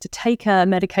likely just to take a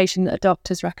medication that a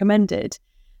doctor's recommended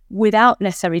without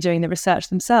necessarily doing the research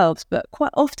themselves. But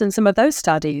quite often some of those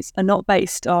studies are not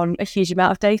based on a huge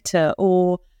amount of data,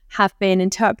 or have been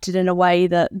interpreted in a way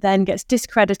that then gets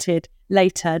discredited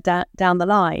later down the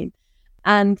line.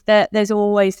 And there's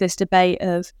always this debate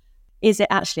of, is it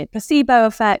actually a placebo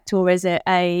effect, or is it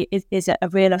a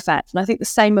real effect? And I think the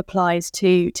same applies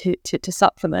to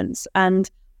supplements. And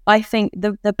I think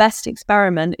the best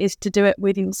experiment is to do it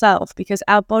with yourself, because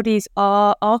our bodies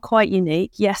are quite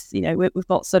unique. Yes, we've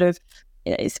got sort of,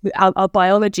 our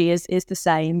biology is the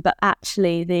same, but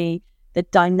actually the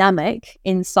dynamic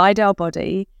inside our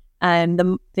body and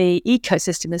the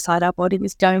ecosystem inside our body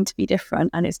is going to be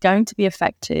different, and it's going to be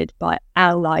affected by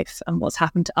our life and what's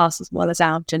happened to us, as well as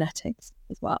our genetics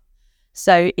as well.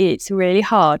 So it's really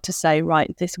hard to say,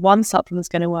 right, this one supplement is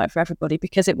going to work for everybody,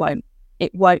 because it won't.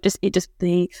 It won't.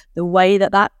 The way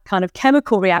that kind of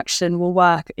chemical reaction will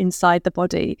work inside the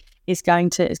body is going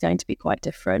to be quite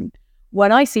different.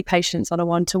 When I see patients on a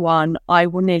one-to-one, I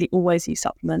will nearly always use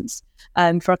supplements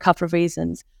for a couple of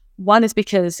reasons. One is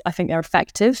because I think they're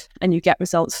effective and you get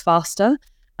results faster.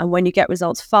 And when you get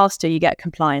results faster, you get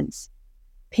compliance.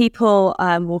 People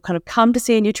will kind of come to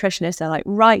see a nutritionist. They're like,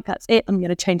 right, that's it. I'm going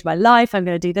to change my life. I'm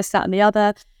going to do this, that, and the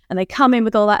other. And they come in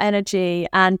with all that energy.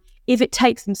 And if it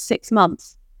takes them 6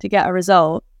 months to get a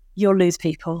result, you'll lose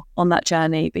people on that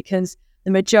journey, because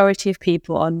the majority of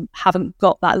people haven't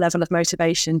got that level of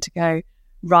motivation to go,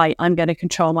 right, I'm going to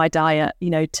control my diet,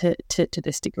 to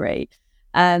this degree.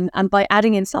 And by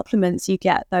adding in supplements, you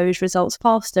get those results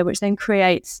faster, which then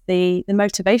creates the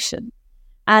motivation.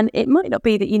 And it might not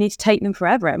be that you need to take them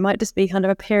forever. It might just be kind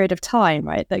of a period of time,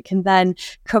 right, that can then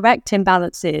correct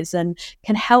imbalances and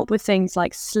can help with things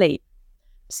like sleep.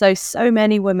 So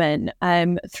many women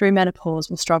through menopause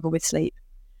will struggle with sleep.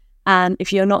 And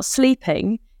if you're not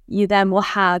sleeping, you then will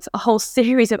have a whole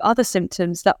series of other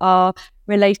symptoms that are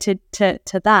related to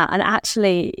that. And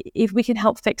actually, if we can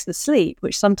help fix the sleep,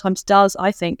 which sometimes does,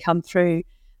 I think, come through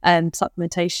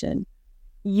supplementation,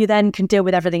 you then can deal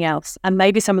with everything else. And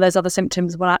maybe some of those other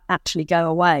symptoms will actually go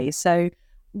away. So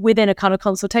within a kind of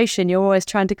consultation, you're always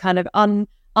trying to kind of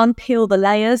unpeel the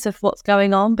layers of what's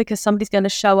going on, because somebody's going to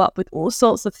show up with all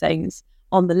sorts of things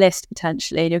on the list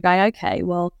potentially. And you're going, okay,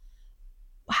 well,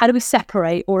 how do we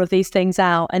separate all of these things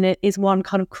out? And is one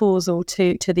kind of causal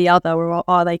to the other, or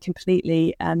are they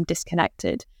completely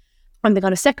disconnected? And the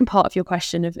kind of second part of your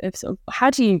question of sort of how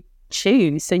do you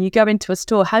choose? So you go into a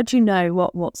store, how do you know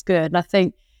what's good? And I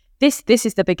think this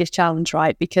is the biggest challenge,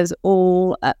 right? Because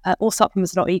all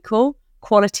supplements are not equal,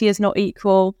 quality is not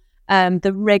equal.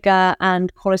 The rigor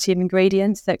and quality of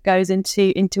ingredients that goes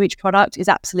into each product is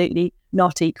absolutely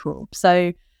not equal.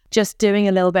 So just doing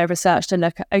a little bit of research to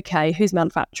look at, okay, who's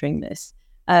manufacturing this?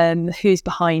 Who's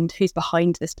behind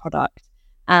this product?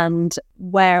 And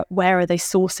where are they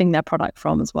sourcing their product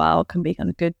from as well can be kind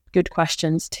of good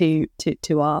questions to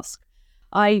ask.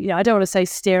 I don't want to say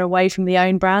steer away from the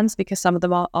own brands because some of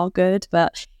them are good,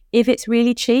 but if it's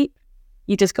really cheap,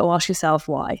 you just got to ask yourself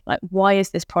why. Like, why is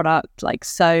this product like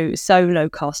so low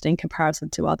cost in comparison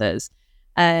to others?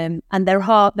 And there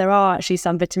are actually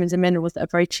some vitamins and minerals that are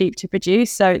very cheap to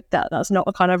produce. So that's not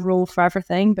a kind of rule for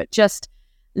everything, but just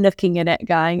looking at it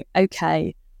going,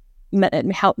 okay,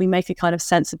 help me make a kind of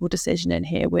sensible decision in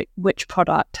here. Which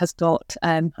product has got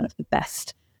kind of the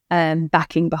best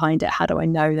backing behind it? How do I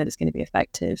know that it's going to be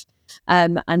effective?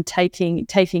 And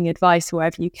taking advice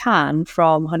wherever you can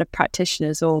from kind of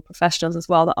practitioners or professionals as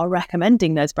well that are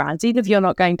recommending those brands. Even if you're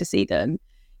not going to see them,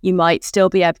 you might still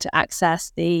be able to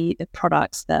access the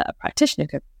products that a practitioner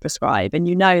could prescribe, and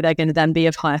they're going to then be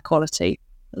of higher quality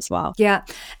as well. Yeah,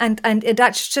 and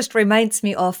that just reminds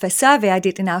me of a survey I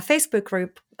did in our Facebook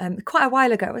group quite a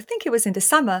while ago. I think it was in the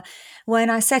summer,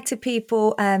 when I said to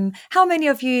people, how many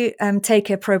of you take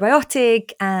a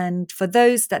probiotic? And for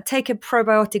those that take a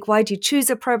probiotic, why do you choose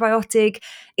a probiotic?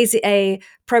 Is it a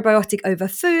probiotic over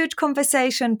food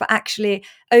conversation? But actually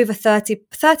over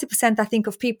 30%, I think,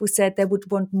 of people said they would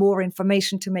want more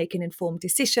information to make an informed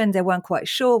decision. They weren't quite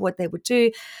sure what they would do.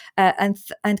 And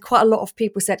quite a lot of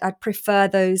people said, I'd prefer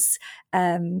those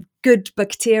good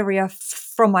bacteria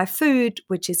from my food,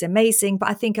 which is amazing. But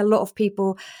I think a lot of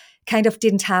people kind of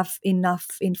didn't have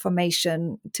enough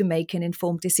information to make an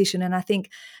informed decision. And I think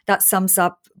that sums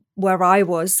up where I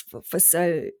was for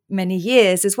so many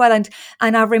years as well. And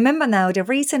I remember now the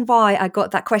reason why I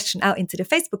got that question out into the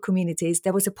Facebook communities.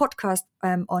 There was a podcast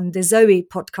on the Zoe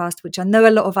podcast, which I know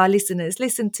a lot of our listeners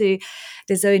listen to,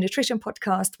 the Zoe Nutrition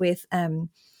podcast with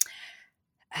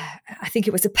I think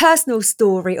it was a personal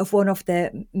story of one of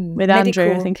the with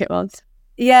Andrew, I think it was.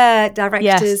 Yeah,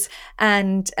 directors, yes.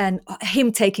 and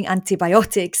him taking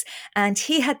antibiotics. And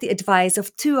he had the advice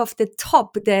of two of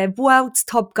the world's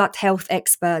top gut health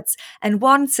experts. And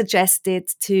one suggested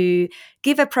to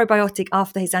give a probiotic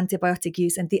after his antibiotic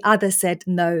use, and the other said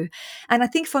no. And I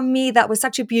think for me, that was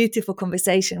such a beautiful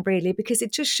conversation, really, because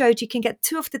it just showed you can get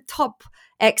two of the top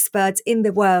experts in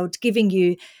the world giving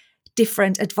you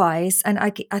different advice. And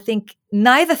I think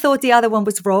neither thought the other one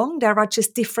was wrong. There are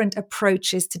just different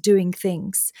approaches to doing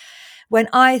things. When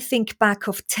I think back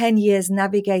of 10 years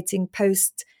navigating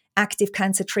post-active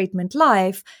cancer treatment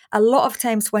life, a lot of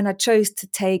times when I chose to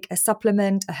take a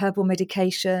supplement, a herbal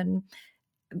medication,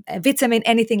 a vitamin,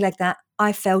 anything like that,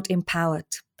 I felt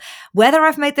empowered. Whether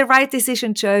I've made the right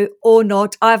decision, Joe, or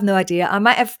not, I have no idea. I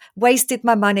might have wasted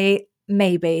my money,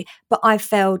 maybe, but I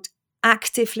felt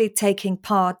actively taking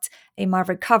part in my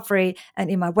recovery and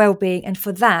in my well-being. And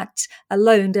for that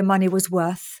alone, the money was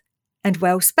worth and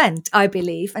well spent, I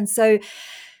believe. And so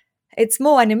it's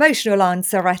more an emotional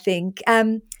answer, I think.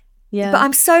 Yeah.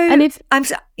 But tell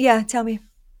me. I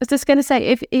was just going to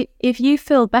say, if you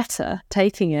feel better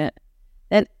taking it,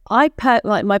 then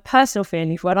like my personal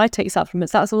feeling for when I take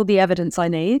supplements, that's all the evidence I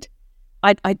need.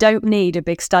 I don't need a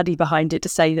big study behind it to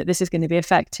say that this is going to be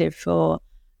effective for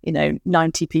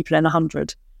 90 people in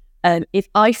 100. If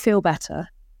I feel better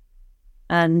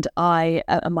and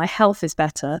my health is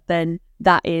better, then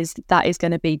that is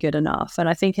going to be good enough. And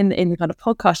I think in the kind of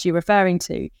podcast you're referring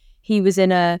to, he was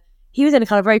in a kind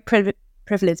of very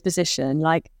privileged position,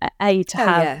 like to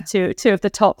have two of the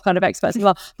top kind of experts as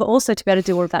well, but also to be able to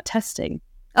do all of that testing.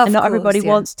 And not everybody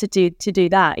wants to do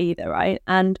that either, right?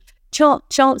 And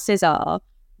chances are,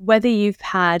 whether you've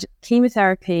had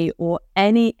chemotherapy or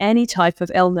any type of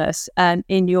illness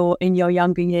in your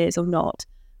younger years or not,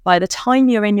 by the time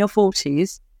you're in your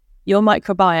 40s, your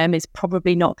microbiome is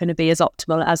probably not going to be as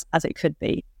optimal as it could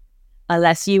be,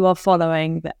 unless you are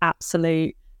following the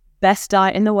absolute best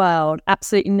diet in the world,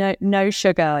 absolutely no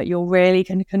sugar. You're really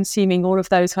kind of consuming all of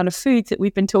those kind of foods that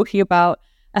we've been talking about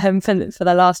for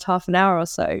the last half an hour or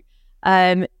so.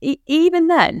 Even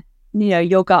then,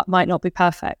 your gut might not be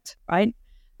perfect, right?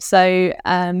 So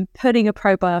putting a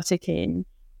probiotic in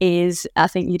is, I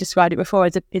think you described it before,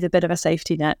 is a bit of a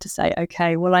safety net to say,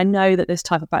 okay, well, I know that this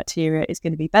type of bacteria is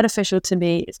going to be beneficial to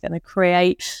me. It's going to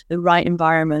create the right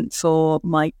environment for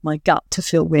my gut to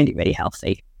feel really, really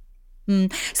healthy.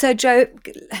 So, Jo,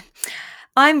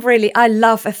 I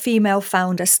love a female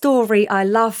founder story. I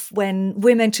love when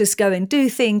women just go and do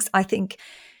things. I think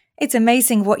it's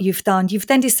amazing what you've done. You've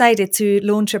then decided to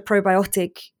launch a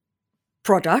probiotic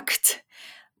product.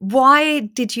 Why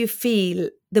did you feel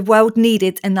the world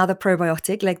needed another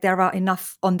probiotic? Like there are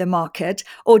enough on the market.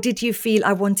 Or did you feel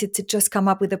I wanted to just come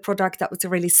up with a product that was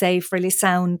really safe, really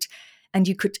sound, and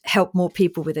you could help more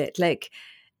people with it? Like,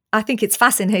 I think it's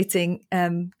fascinating.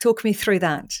 Talk me through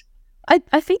that.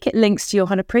 I think it links to your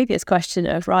kind of previous question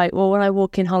of, right, well, when I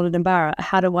walk in Holland & Barrett,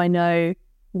 how do I know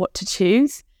what to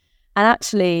choose? And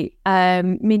actually,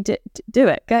 do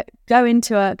it. Go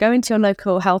into your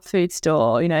local health food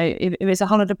store. You know, if it's a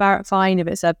Holland & Barrett, fine. If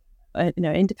it's a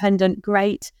independent,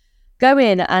 great. Go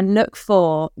in and look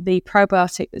for the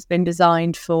probiotic that's been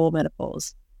designed for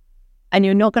menopause, and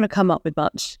you're not going to come up with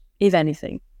much, if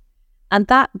anything. And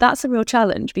that's a real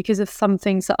challenge because of some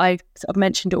things that I've sort of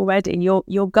mentioned already.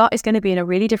 Your gut is going to be in a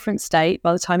really different state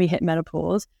by the time you hit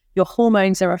menopause. Your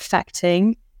hormones are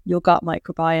affecting your gut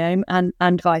microbiome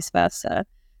and vice versa.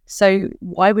 So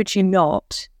why would you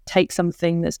not take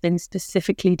something that's been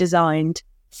specifically designed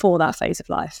for that phase of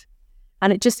life?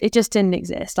 And it just didn't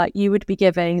exist. Like you would be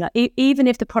giving, like, even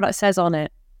if the product says on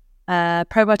it,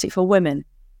 probiotic for women,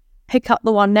 pick up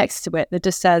the one next to it that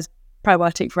just says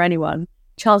probiotic for anyone.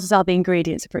 Chances are the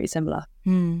ingredients are pretty similar,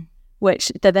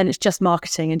 which then it's just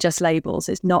marketing and just labels.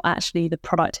 It's not actually the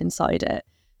product inside it.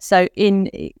 So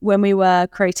when we were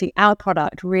creating our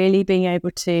product, really being able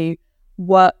to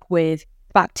work with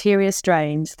bacteria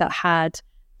strains that had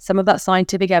some of that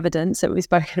scientific evidence that we've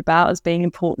spoken about as being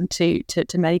important to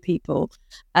many people,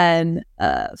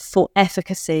 for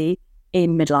efficacy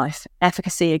in midlife,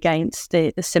 efficacy against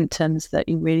the symptoms that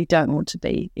you really don't want to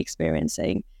be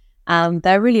experiencing.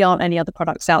 There really aren't any other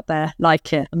products out there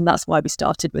like it, and that's why we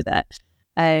started with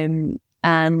it.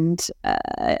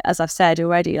 As I've said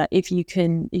already, like if you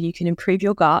can improve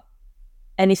your gut,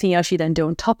 anything else you then do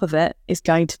on top of it is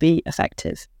going to be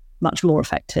effective, much more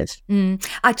effective.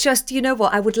 I just, you know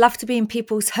what, I would love to be in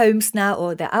people's homes now,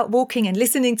 or they're out walking and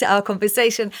listening to our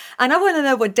conversation. And I want to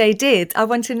know what they did. I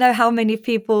want to know how many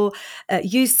people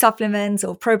use supplements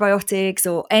or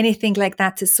probiotics or anything like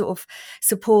that to sort of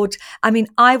support. I mean,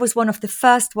 I was one of the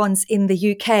first ones in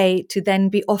the UK to then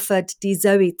be offered the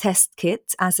Zoe test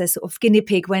kit as a sort of guinea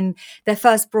pig when they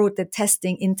first brought the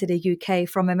testing into the UK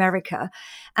from America.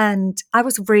 And I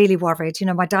was really worried. You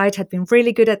know, my diet had been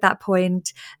really good at that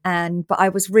point. But I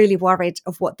was really worried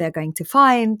of what they're going to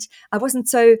find. I wasn't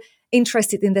so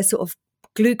interested in the sort of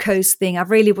glucose thing. I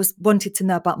really wanted to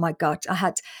know about my gut. I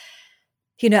had,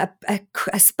 you know,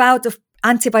 a spout of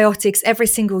antibiotics every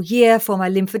single year for my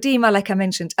lymphedema, like I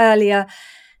mentioned earlier.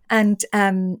 And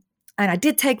I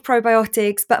did take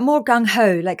probiotics, but more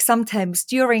gung-ho, like sometimes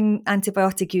during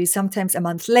antibiotic use, sometimes a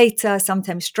month later,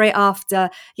 sometimes straight after,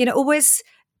 you know, always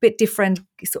a bit different,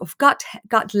 sort of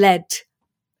gut-led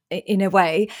in a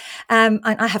way. And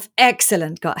I have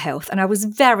excellent gut health, and I was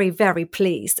very, very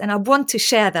pleased. And I want to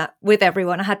share that with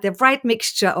everyone. I had the right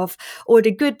mixture of all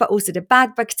the good, but also the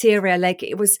bad bacteria. Like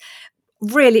it was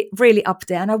really, really up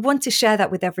there. And I want to share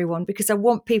that with everyone because I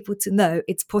want people to know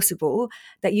it's possible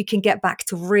that you can get back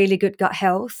to really good gut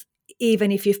health,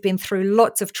 even if you've been through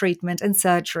lots of treatment and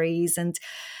surgeries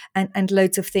and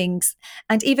loads of things.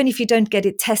 And even if you don't get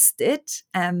it tested,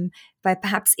 by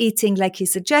perhaps eating like you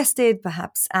suggested,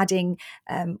 perhaps adding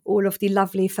all of the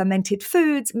lovely fermented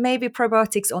foods, maybe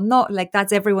probiotics or not, like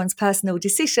that's everyone's personal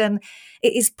decision,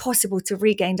 it is possible to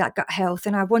regain that gut health.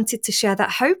 And I wanted to share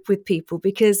that hope with people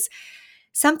because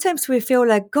sometimes we feel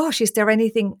like, gosh, is there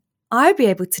anything I'd be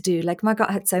able to do? Like my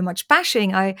gut had so much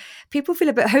bashing. People feel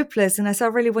a bit hopeless. And so I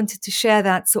really wanted to share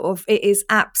that sort of, it is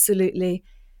absolutely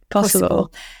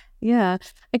possible. Yeah.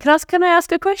 And can I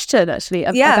ask a question actually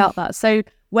about that? So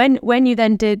when you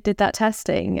then did that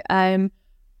testing,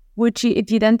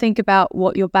 if you then think about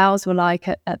what your bowels were like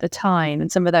at the time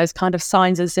and some of those kind of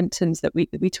signs and symptoms that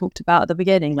we talked about at the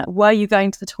beginning, like were you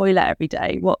going to the toilet every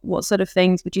day? What sort of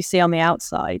things would you see on the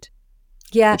outside?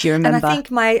 Yeah, if you remember. And I think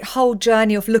my whole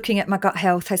journey of looking at my gut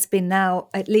health has been now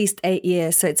at least 8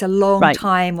 years. So it's a long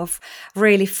time of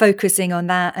really focusing on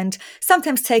that and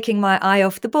sometimes taking my eye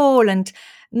off the ball and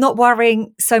not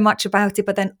worrying so much about it,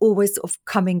 but then always sort of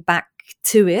coming back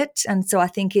to it. And so I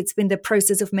think it's been the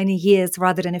process of many years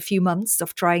rather than a few months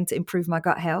of trying to improve my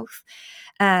gut health.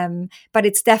 But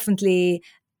it's definitely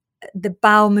the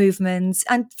bowel movements.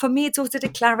 And for me, it's also the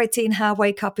clarity in how I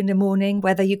wake up in the morning,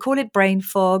 whether you call it brain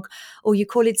fog or you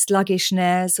call it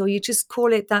sluggishness or you just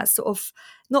call it that sort of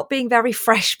not being very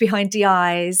fresh behind the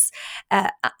eyes.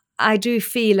 I do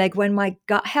feel like when my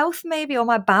gut health maybe or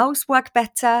my bowels work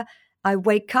better, I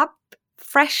wake up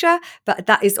fresher. But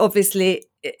that is obviously,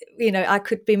 I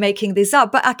could be making this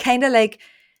up, but I kind of like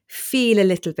feel a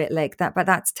little bit like that. But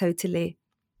that's totally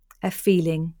a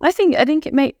feeling. I think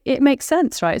it makes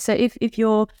sense, right? So if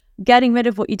you're getting rid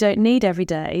of what you don't need every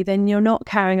day, then you're not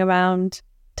carrying around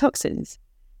toxins.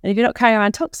 And if you're not carrying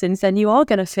around toxins, then you are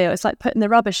going to feel, it's like putting the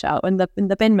rubbish out when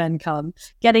the bin men come.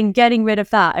 Getting rid of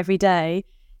that every day,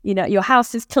 your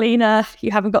house is cleaner,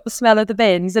 you haven't got the smell of the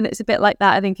bins. And it's a bit like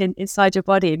that, I think, inside your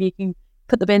body. If you can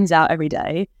put the bins out every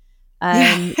day,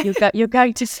 you're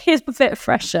going to feel a bit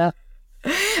fresher.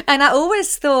 And I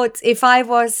always thought if I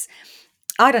was,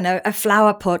 I don't know, a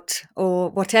flower pot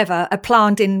or whatever, a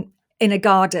plant in a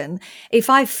garden, if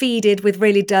I feed it with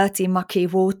really dirty, mucky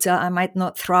water, I might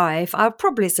not thrive. I'll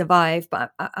probably survive,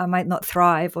 but I might not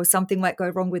thrive, or something might go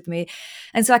wrong with me.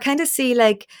 And so I kind of see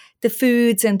like the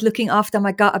foods and looking after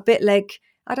my gut a bit like,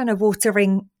 I don't know,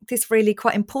 watering this really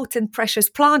quite important, precious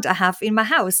plant I have in my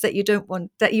house that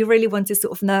you really want to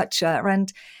sort of nurture.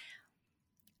 And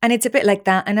it's a bit like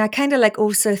that. And I kind of like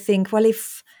also think, well,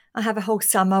 if I have a whole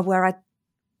summer where I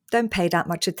don't pay that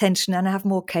much attention and I have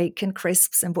more cake and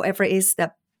crisps and whatever it is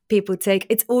that people take,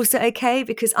 it's also okay,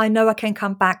 because I know I can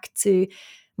come back to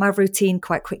my routine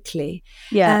quite quickly.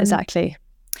 Yeah, exactly.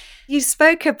 You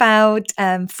spoke about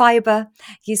fiber,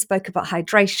 you spoke about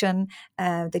hydration,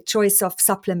 the choice of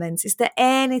supplements. Is there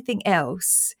anything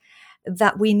else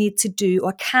that we need to do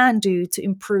or can do to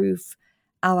improve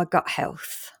our gut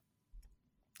health?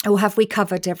 Or have we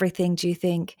covered everything, do you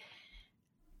think?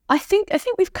 I think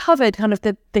we've covered kind of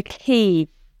the key,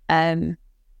 the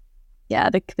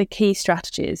key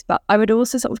strategies. But I would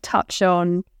also sort of touch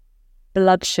on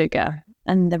blood sugar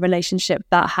and the relationship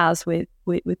that has with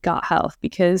gut health,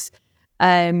 because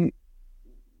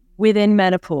within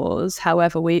menopause,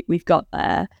 however we've got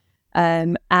there,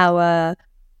 the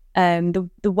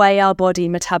way our body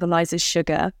metabolizes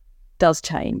sugar does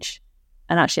change.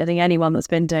 And actually, I think anyone that's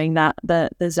been doing that, the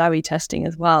Zoe testing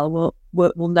as well,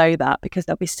 will know that, because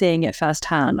they'll be seeing it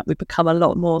firsthand. Like, we become a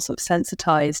lot more sort of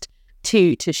sensitized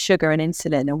to sugar and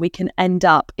insulin, and we can end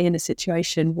up in a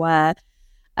situation where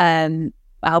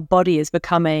our body is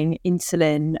becoming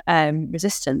insulin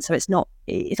resistant. So it's not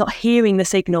hearing the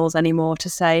signals anymore to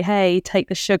say, hey, take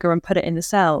the sugar and put it in the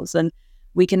cells. And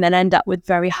we can then end up with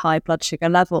very high blood sugar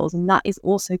levels. And that is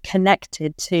also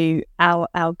connected to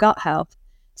our gut health.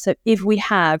 So if we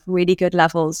have really good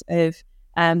levels of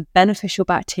beneficial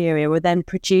bacteria, we're then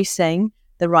producing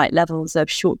the right levels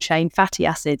of short-chain fatty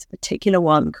acids, a particular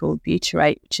one called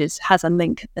butyrate, which has a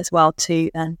link as well to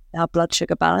our blood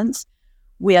sugar balance.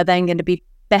 We are then going to be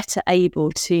better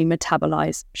able to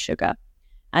metabolize sugar.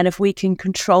 And if we can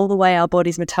control the way our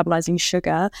body's metabolizing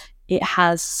sugar, it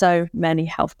has so many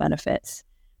health benefits.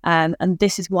 And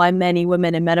this is why many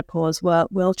women in menopause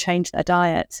will change their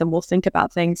diets and will think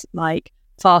about things like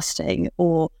fasting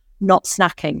or not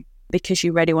snacking, because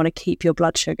you really want to keep your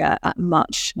blood sugar at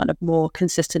much kind of more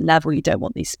consistent level. You don't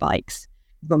want these spikes.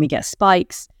 When we get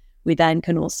spikes, we then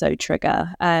can also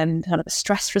trigger kind of a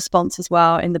stress response as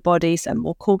well in the body, so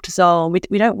more cortisol.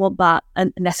 We don't want that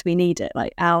unless we need it.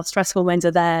 Like, our stress hormones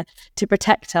are there to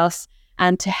protect us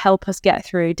and to help us get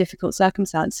through difficult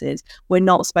circumstances. We're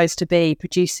not supposed to be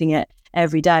producing it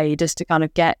every day just to kind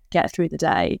of get through the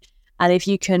day. And if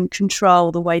you can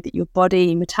control the way that your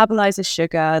body metabolizes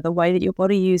sugar, the way that your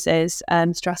body uses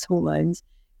stress hormones,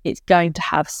 it's going to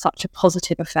have such a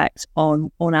positive effect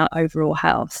on our overall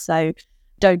health. So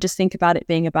don't just think about it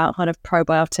being about kind of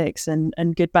probiotics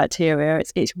and good bacteria.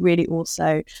 It's really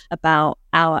also about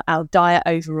our diet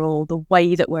overall, the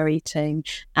way that we're eating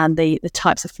and the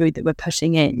types of food that we're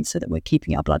putting in, so that we're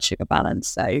keeping our blood sugar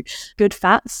balanced. So good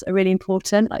fats are really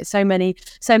important. Like so many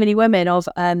women of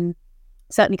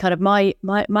certainly kind of my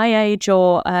age,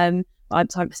 or I'm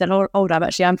 5% older,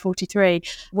 I'm 43,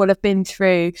 will have been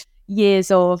through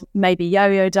years of maybe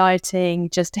yo-yo dieting,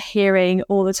 just hearing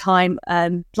all the time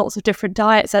lots of different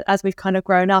diets as we've kind of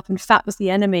grown up. And fat was the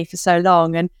enemy for so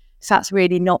long, and fat's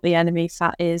really not the enemy.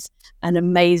 Fat is an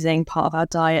amazing part of our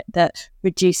diet that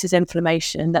reduces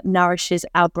inflammation, that nourishes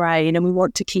our brain, and we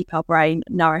want to keep our brain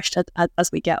nourished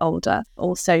as we get older.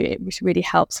 Also, it really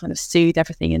helps kind of soothe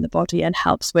everything in the body and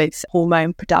helps with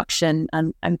hormone production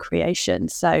and creation.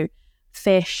 So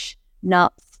fish,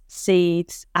 nuts,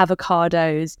 seeds,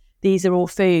 avocados, these are all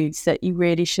foods that you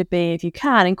really should be, if you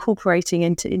can, incorporating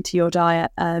into your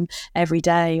diet every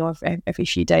day or every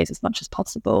few days as much as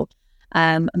possible.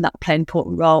 And that play an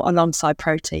important role alongside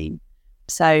protein.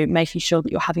 So making sure that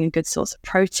you're having a good source of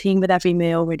protein with every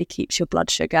meal really keeps your blood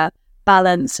sugar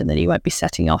balanced, and then you won't be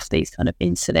setting off these kind of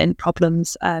insulin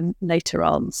problems later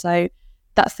on. So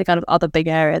that's the kind of other big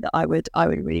area that I would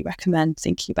really recommend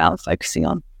thinking about and focusing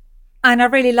on. And I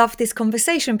really love this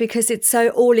conversation because it's so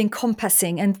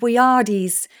all-encompassing, and we are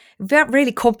these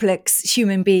really complex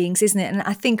human beings, isn't it? And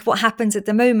I think what happens at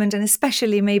the moment, and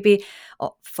especially maybe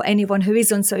for anyone who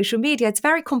is on social media, it's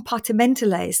very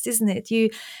compartmentalized, isn't it?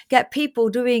 You get people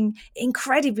doing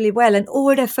incredibly well and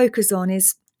all they focus on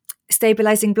is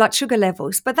stabilizing blood sugar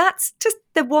levels. But that's just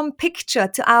the one picture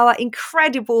to our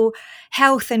incredible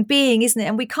health and being, isn't it?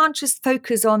 And we can't just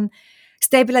focus on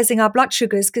stabilizing our blood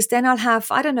sugars, because then I'll have,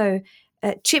 I don't know,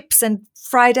 chips and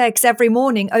fried eggs every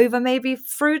morning over maybe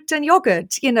fruit and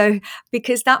yogurt,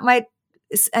 because that might.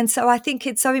 And so I think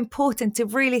it's so important to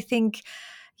really think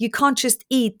you can't just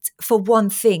eat for one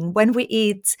thing. When we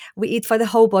eat for the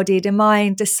whole body, the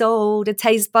mind, the soul, the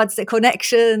taste buds, the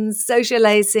connections,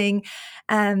 socializing.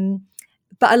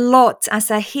 But a lot,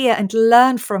 as I hear and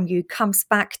learn from you, comes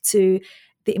back to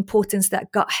the importance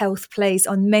that gut health plays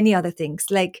on many other things,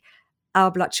 like our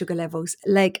blood sugar levels,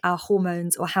 like our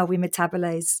hormones, or how we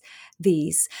metabolize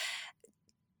these.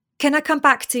 Can I come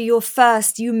back to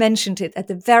you mentioned it at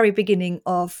the very beginning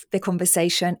of the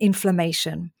conversation,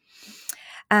 inflammation.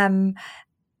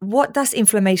 What does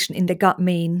inflammation in the gut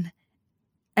mean?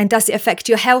 And does it affect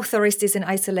your health, or is this an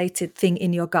isolated thing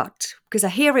in your gut? Because I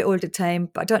hear it all the time,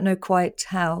 but I don't know quite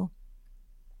how.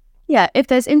 Yeah, if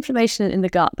there's inflammation in the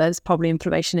gut, there's probably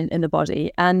inflammation in the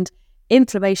body. And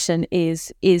inflammation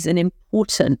is an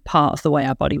important part of the way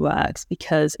our body works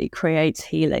because it creates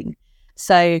healing.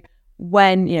 So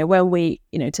when we,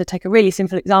 to take a really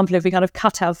simple example, if we kind of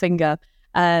cut our finger,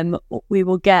 we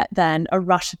will get then a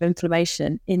rush of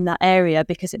inflammation in that area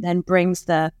because it then brings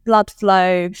the blood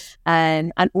flow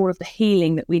and all of the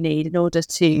healing that we need in order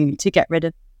to get rid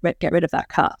of that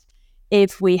cut.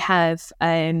 If we have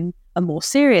a more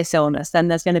serious illness, then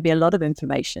there's going to be a lot of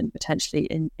inflammation potentially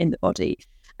in the body.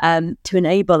 To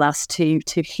enable us to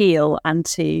heal and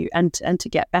to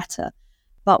get better.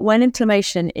 But when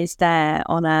inflammation is there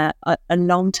on a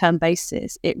long-term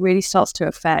basis, it really starts to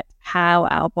affect how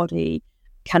our body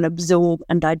can absorb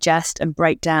and digest and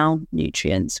break down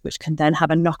nutrients, which can then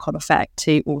have a knock-on effect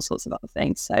to all sorts of other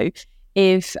things. So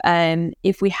if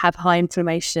we have high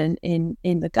inflammation in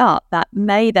the gut, that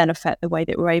may then affect the way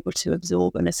that we're able to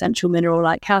absorb an essential mineral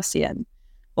like calcium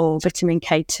or vitamin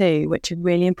K2, which are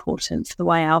really important for the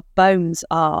way our bones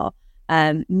are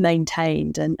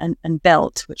maintained and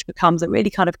built, which becomes a really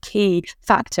kind of key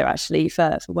factor actually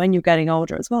for when you're getting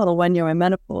older as well, or when you're in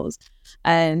menopause,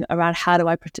 and around how do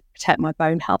I protect my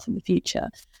bone health in the future.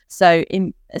 So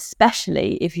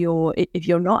especially if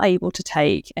you're not able to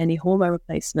take any hormone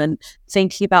replacement,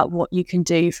 thinking about what you can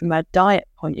do from a diet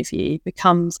point of view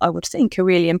becomes, I would think, a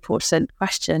really important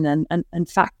question and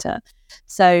factor.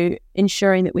 So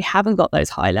ensuring that we haven't got those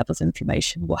high levels of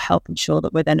inflammation will help ensure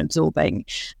that we're then absorbing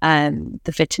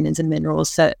the vitamins and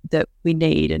minerals that we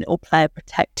need, and it will play a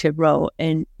protective role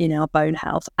in our bone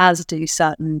health, as do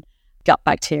certain gut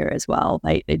bacteria as well.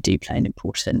 They do play an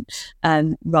important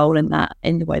role in that,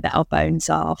 in the way that our bones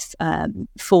are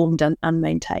formed and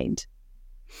maintained.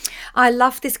 I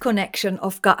love this connection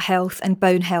of gut health and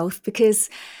bone health, because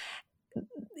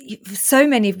so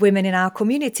many women in our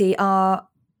community are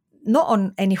not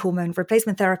on any hormone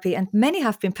replacement therapy, and many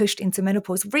have been pushed into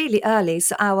menopause really early.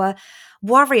 So our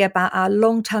worry about our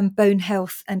long-term bone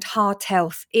health and heart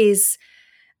health is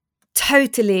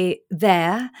totally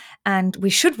there, and we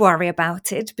should worry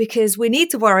about it, because we need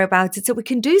to worry about it so we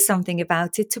can do something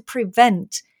about it to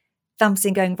prevent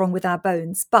something going wrong with our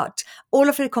bones. But all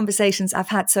of the conversations I've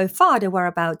had so far, they were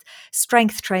about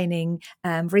strength training,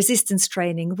 resistance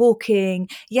training, walking,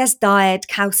 yes, diet,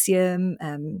 calcium,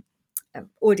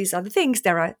 all these other things.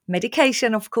 There are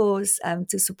medication, of course,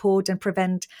 to support and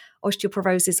prevent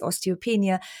osteoporosis,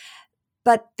 osteopenia.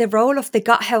 But the role of the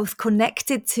gut health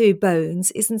connected to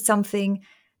bones isn't something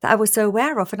that I was so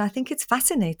aware of. And I think it's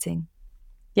fascinating.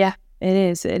 Yeah, it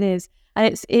is. It is.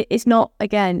 And it's not,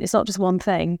 again, it's not just one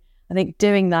thing. I think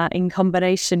doing that in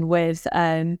combination with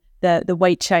the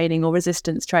weight training or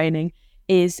resistance training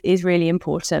is really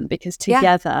important, because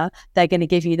together they're going to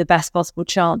give you the best possible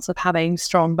chance of having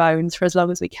strong bones for as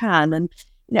long as we can. And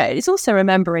it's also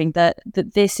remembering that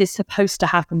this is supposed to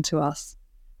happen to us,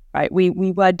 right? We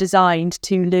were designed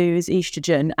to lose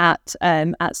estrogen at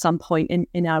some point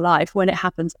in our life. When it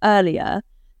happens earlier,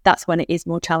 that's when it is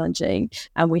more challenging.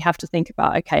 And we have to think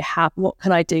about, okay, what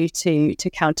can I do to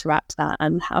counteract that?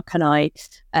 And how can I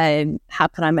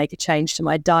make a change to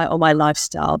my diet or my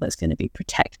lifestyle that's going to be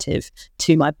protective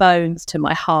to my bones, to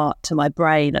my heart, to my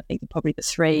brain? I think are probably the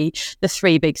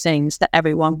three big things that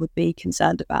everyone would be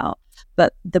concerned about.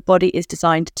 But the body is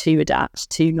designed to adapt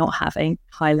to not having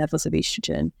high levels of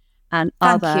estrogen, and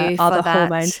other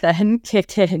hormones then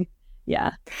kick in.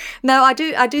 Yeah. No, I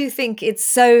do think it's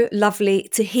so lovely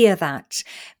to hear that,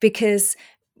 because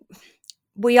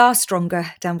we are stronger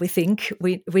than we think.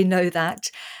 We know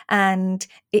that. And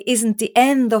it isn't the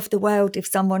end of the world if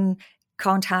someone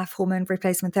can't have hormone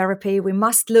replacement therapy. We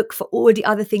must look for all the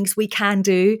other things we can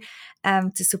do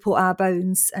to support our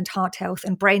bones and heart health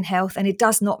and brain health. And it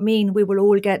does not mean we will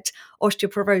all get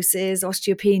osteoporosis,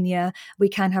 osteopenia. We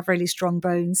can have really strong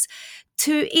bones.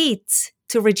 To eat,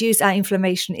 to reduce our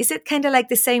inflammation, is it kind of like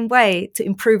the same way to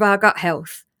improve our gut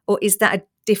health? Or is that a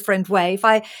different way?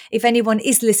 If anyone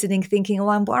is listening thinking, oh,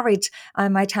 I'm worried I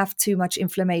might have too much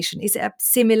inflammation, is it a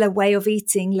similar way of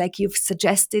eating like you've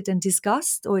suggested and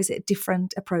discussed, or is it a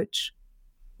different approach?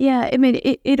 Yeah, I mean,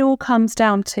 it all comes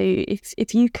down to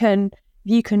if you can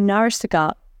nourish the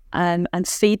gut and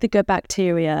feed the good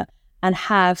bacteria and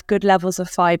have good levels of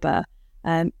fiber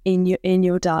in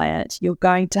your diet, you're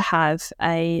going to have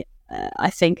I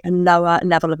think a lower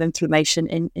level of inflammation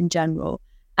in general.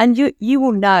 And you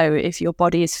will know if your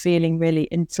body is feeling really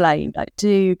inflamed. Like,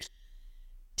 do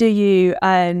you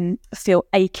feel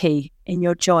achy in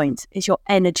your joints? Is your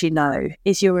energy low?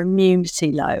 Is your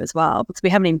immunity low as well? Because we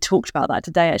haven't even talked about that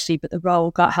today, actually. But the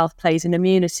role gut health plays in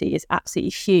immunity is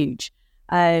absolutely huge.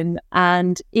 And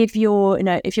if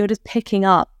you're just picking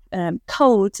up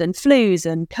colds and flus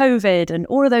and COVID and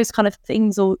all of those kind of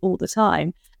things all the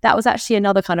time, that was actually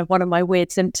another kind of one of my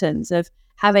weird symptoms of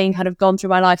having kind of gone through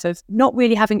my life of not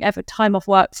really having ever time off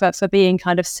work for being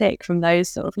kind of sick from those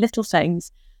sort of little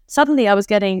things. Suddenly I was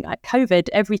getting like COVID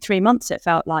every 3 months, it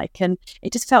felt like, and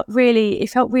it felt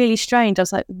really strange. I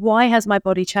was like, why has my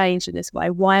body changed in this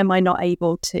way? Why am I not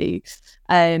able to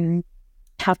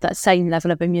have that same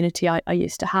level of immunity I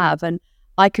used to have? And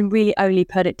I can really only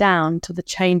put it down to the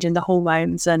change in the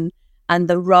hormones and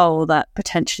the role that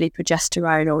potentially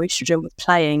progesterone or estrogen was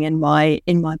playing in my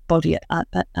body at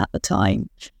the time.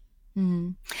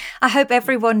 I hope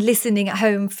everyone listening at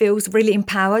home feels really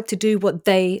empowered to do what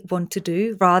they want to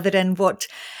do rather than what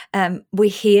we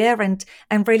hear, and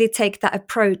really take that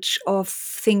approach of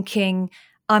thinking,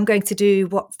 I'm going to do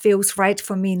what feels right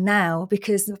for me now.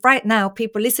 Because right now,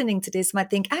 people listening to this might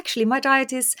think, actually, my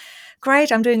diet is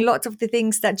great. I'm doing lots of the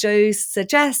things that Joe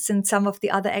suggests and some of the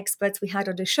other experts we had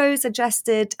on the show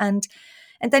suggested. And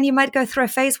then you might go through a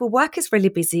phase where work is really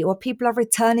busy, or people are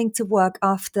returning to work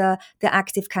after their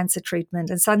active cancer treatment,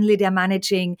 and suddenly they're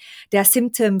managing their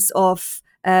symptoms of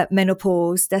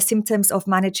menopause, their symptoms of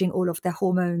managing all of their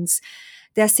hormones,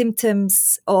 their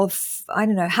symptoms of, I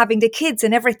don't know, having the kids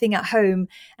and everything at home.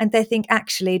 And they think,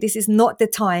 actually, this is not the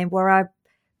time where I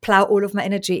plow all of my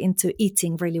energy into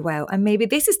eating really well. And maybe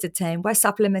this is the time where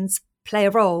supplements play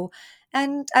a role.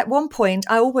 And at one point,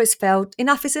 I always felt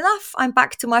enough is enough. I'm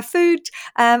back to my food.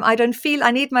 I don't feel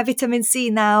I need my vitamin C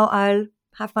now. I'll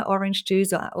have my orange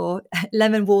juice or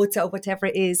lemon water or whatever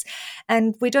it is.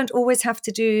 And we don't always have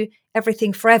to do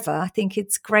everything forever. I think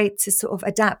it's great to sort of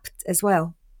adapt as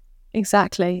well.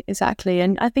 Exactly.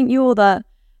 And I think you're the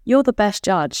best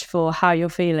judge for how you're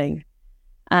feeling.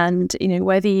 And, you know,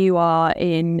 whether you are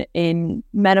in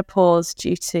menopause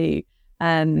due to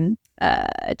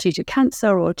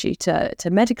cancer or due to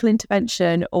medical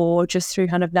intervention, or just through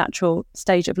kind of natural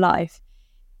stage of life,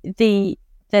 the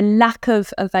lack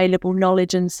of available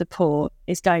knowledge and support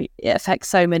it affects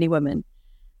so many women.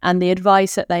 And the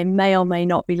advice that they may or may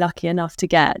not be lucky enough to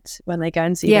get when they go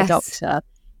and see their doctor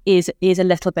is a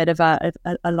little bit of a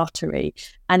lottery.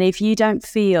 And if you don't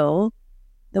feel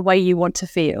the way you want to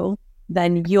feel,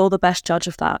 then you're the best judge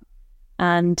of that.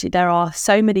 And there are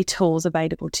so many tools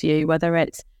available to you, whether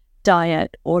it's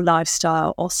diet or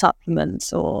lifestyle or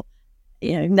supplements, or,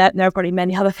 you know, there are probably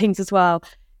many other things as well.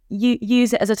 You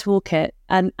use it as a toolkit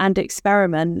and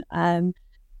experiment. And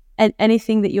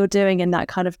anything that you're doing in that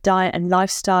kind of diet and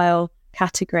lifestyle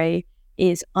category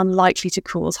is unlikely to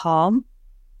cause harm.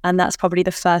 And that's probably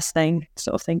the first thing to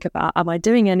sort of think about. Am I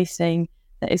doing anything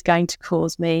that is going to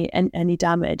cause me any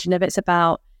damage? And if it's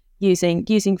about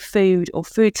using food or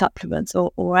food supplements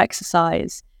or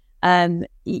exercise,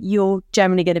 you're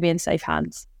generally going to be in safe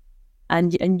hands,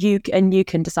 and you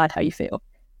can decide how you feel.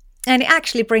 And it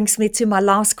actually brings me to my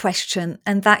last question,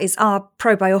 and that is, are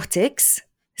probiotics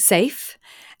safe?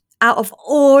 out of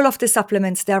all of the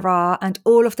supplements there are and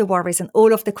all of the worries and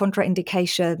all of the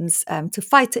contraindications to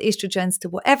phytoestrogens, to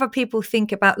whatever people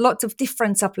think about lots of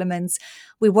different supplements,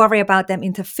 we worry about them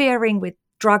interfering with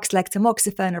drugs like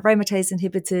tamoxifen, aromatase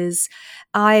inhibitors.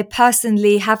 I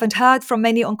personally haven't heard from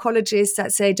many oncologists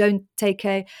that say don't take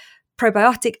a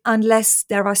probiotic unless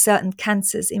there are certain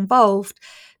cancers involved.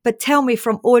 But tell me,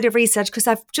 from all the research, because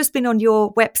I've just been on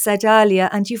your website earlier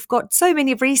and you've got so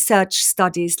many research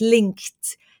studies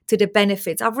linked to the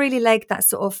benefits. I really like that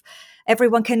sort of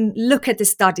everyone can look at the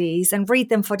studies and read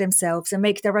them for themselves and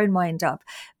make their own mind up.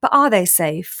 But are they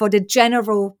safe for the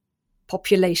general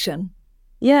population?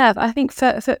 Yeah, I think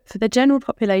for the general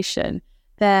population,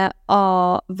 there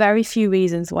are very few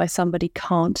reasons why somebody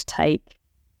can't take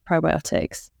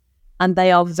probiotics, and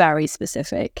they are very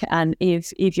specific. And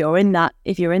if you're in that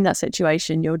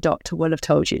situation, your doctor will have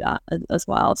told you that as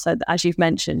well. So as you've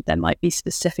mentioned, there might be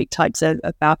specific types of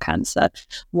bowel cancer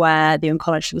where the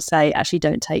oncologist will say, actually,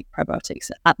 don't take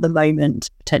probiotics at the moment,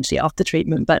 potentially after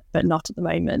treatment, but not at the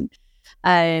moment.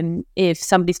 If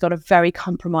somebody's got a very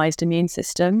compromised immune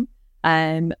system,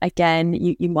 again,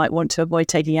 you might want to avoid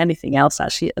taking anything else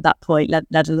actually at that point,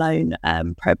 let alone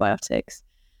probiotics.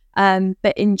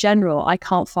 But in general, I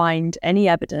can't find any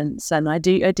evidence, and I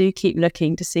do keep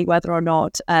looking to see whether or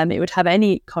not it would have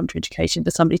any contraindication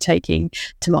for somebody taking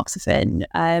tamoxifen.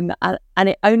 And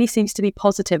it only seems to be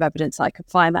positive evidence I could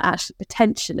find that actually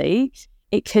potentially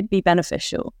it could be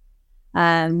beneficial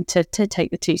to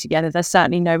take the two together. There's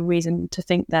certainly no reason to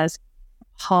think there's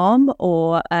harm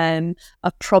or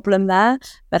a problem there,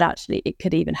 but actually it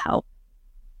could even help.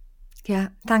 Yeah,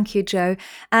 thank you, Jo.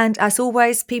 And as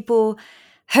always, people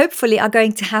hopefully are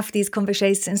going to have these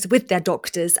conversations with their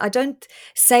doctors. I don't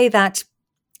say that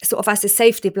sort of as a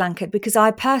safety blanket, because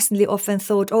I personally often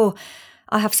thought,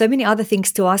 I have so many other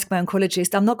things to ask my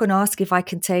oncologist. I'm not going to ask if I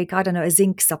can take, a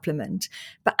zinc supplement.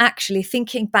 But actually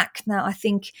thinking back now, I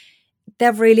think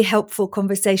they're really helpful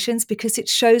conversations because it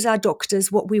shows our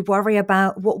doctors what we worry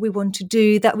about, what we want to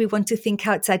do, that we want to think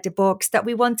outside the box, that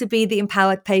we want to be the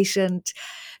empowered patient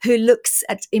who looks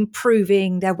at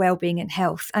improving their well-being and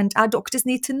health. And our doctors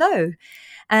need to know.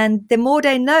 And the more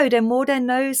they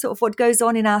know sort of what goes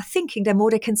on in our thinking, the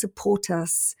more they can support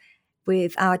us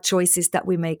with our choices that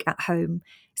we make at home.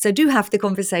 So do have the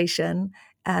conversation,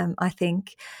 I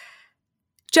think.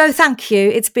 Jo, thank you.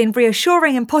 It's been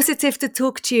reassuring and positive to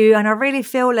talk to you. And I really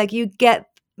feel like you get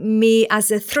me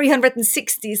as a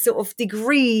 360 sort of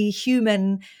degree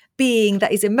human being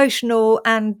that is emotional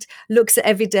and looks at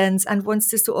evidence and wants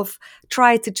to sort of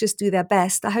try to just do their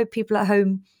best. I hope people at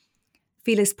home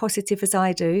feel as positive as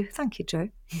I do. Thank you, Jo.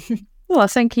 Well,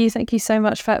 thank you so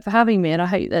much for having me. And I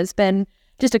hope there's been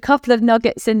just a couple of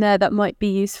nuggets in there that might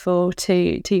be useful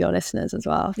to your listeners as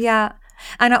well. Yeah.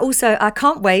 And I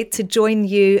can't wait to join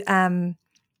you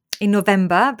in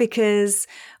November, because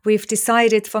we've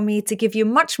decided for me to give you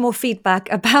much more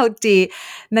feedback about the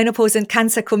menopause and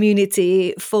cancer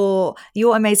community for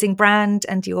your amazing brand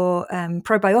and your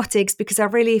probiotics, because I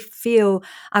really feel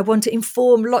I want to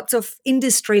inform lots of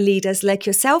industry leaders like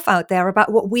yourself out there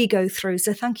about what we go through.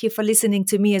 So thank you for listening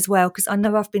to me as well, because I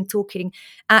know I've been talking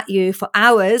at you for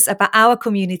hours about our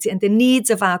community and the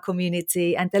needs of our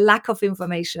community and the lack of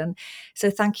information. So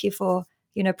thank you for,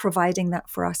 providing that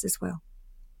for us as well.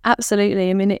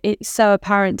 Absolutely. I mean, it's so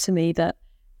apparent to me that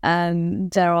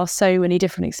there are so many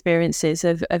different experiences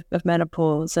of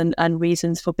menopause and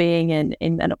reasons for being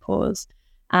in menopause,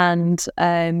 and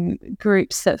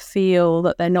groups that feel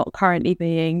that they're not currently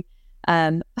being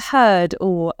heard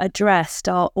or addressed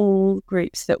are all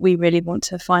groups that we really want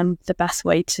to find the best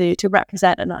way to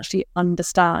represent and actually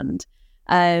understand.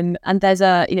 And there's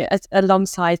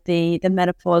alongside the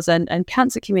menopause and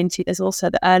cancer community, there's also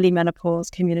the early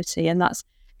menopause community, and that's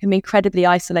can be incredibly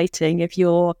isolating if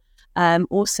you're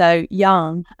also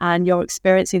young and you're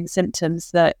experiencing the symptoms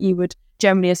that you would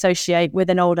generally associate with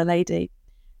an older lady,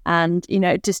 and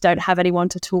just don't have anyone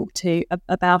to talk to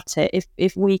about it.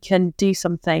 If we can do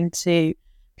something to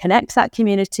connect that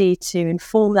community, to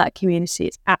inform that community,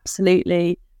 it's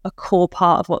absolutely a core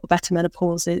part of what Better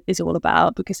Menopause is all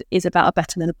about, because it is about a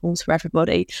better menopause for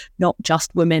everybody, not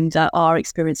just women that are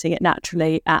experiencing it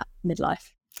naturally at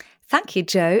midlife. Thank you,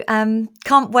 Jo.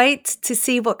 Can't wait to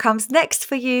see what comes next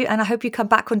for you. And I hope you come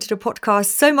back onto the podcast.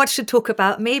 So much to talk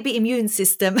about. Maybe immune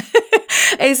system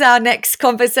is our next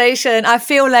conversation. I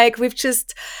feel like we've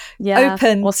just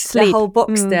opened the whole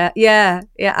box there. Yeah,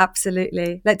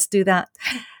 absolutely. Let's do that.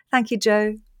 Thank you,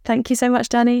 Jo. Thank you so much,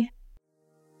 Danny.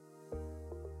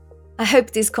 I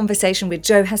hope this conversation with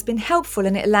Jo has been helpful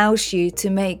and it allows you to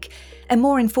make a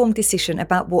more informed decision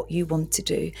about what you want to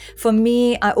do. For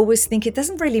me, I always think it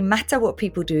doesn't really matter what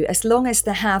people do as long as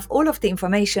they have all of the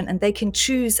information and they can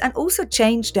choose and also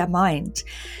change their mind.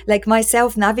 Like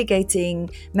myself, navigating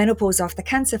menopause after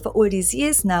cancer for all these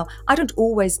years now, I don't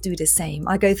always do the same.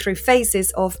 I go through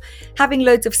phases of having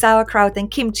loads of sauerkraut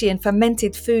and kimchi and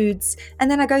fermented foods,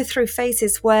 and then I go through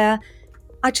phases where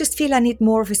I just feel I need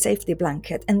more of a safety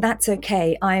blanket, and that's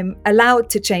okay. I'm allowed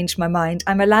to change my mind.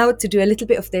 I'm allowed to do a little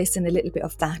bit of this and a little bit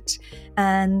of that.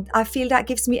 And I feel that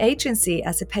gives me agency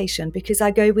as a patient because I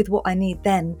go with what I need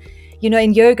then. You know,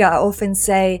 in yoga, I often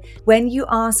say, when you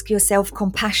ask yourself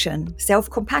compassion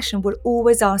will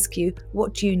always ask you,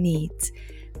 what do you need?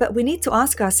 But we need to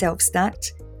ask ourselves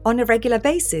that on a regular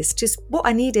basis. Just what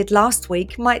I needed last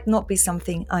week might not be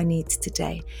something I need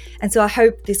today. And so I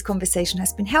hope this conversation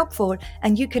has been helpful,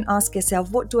 and you can ask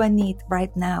yourself, what do I need right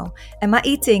now? Am I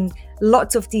eating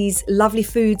lots of these lovely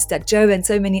foods that Joe and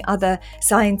so many other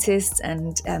scientists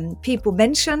and people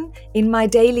mention in my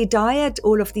daily diet?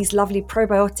 All of these lovely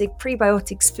probiotic,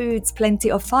 prebiotics foods, plenty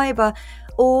of fiber?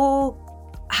 Or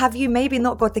have you maybe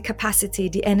not got the capacity,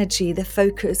 the energy, the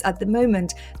focus at the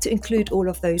moment to include all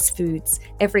of those foods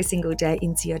every single day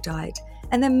into your diet?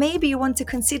 And then maybe you want to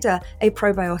consider a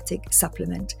probiotic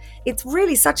supplement. It's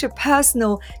really such a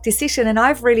personal decision, and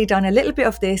I've really done a little bit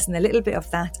of this and a little bit of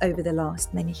that over the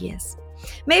last many years.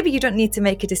 Maybe you don't need to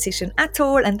make a decision at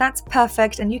all, and that's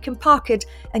perfect, and you can park it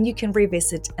and you can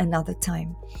revisit another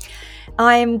time.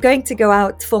 I'm going to go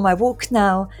out for my walk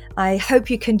now. I hope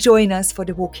you can join us for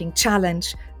the walking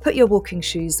challenge. Put your walking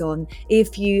shoes on.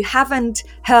 If you haven't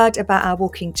heard about our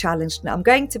walking challenge, now I'm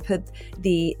going to put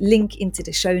the link into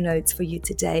the show notes for you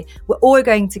today. We're all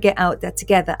going to get out there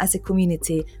together as a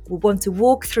community. We want to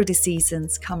walk through the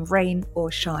seasons, come rain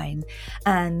or shine.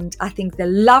 And I think the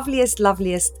loveliest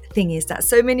thing is that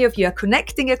so many of you are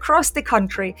connecting across the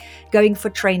country, going for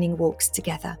training walks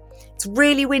together. It's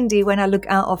really windy when I look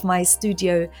out of my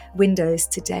studio windows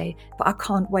today, but I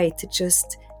can't wait to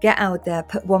just get out there,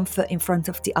 put one foot in front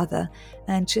of the other,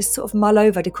 and just sort of mull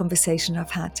over the conversation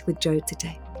I've had with Joe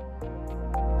today.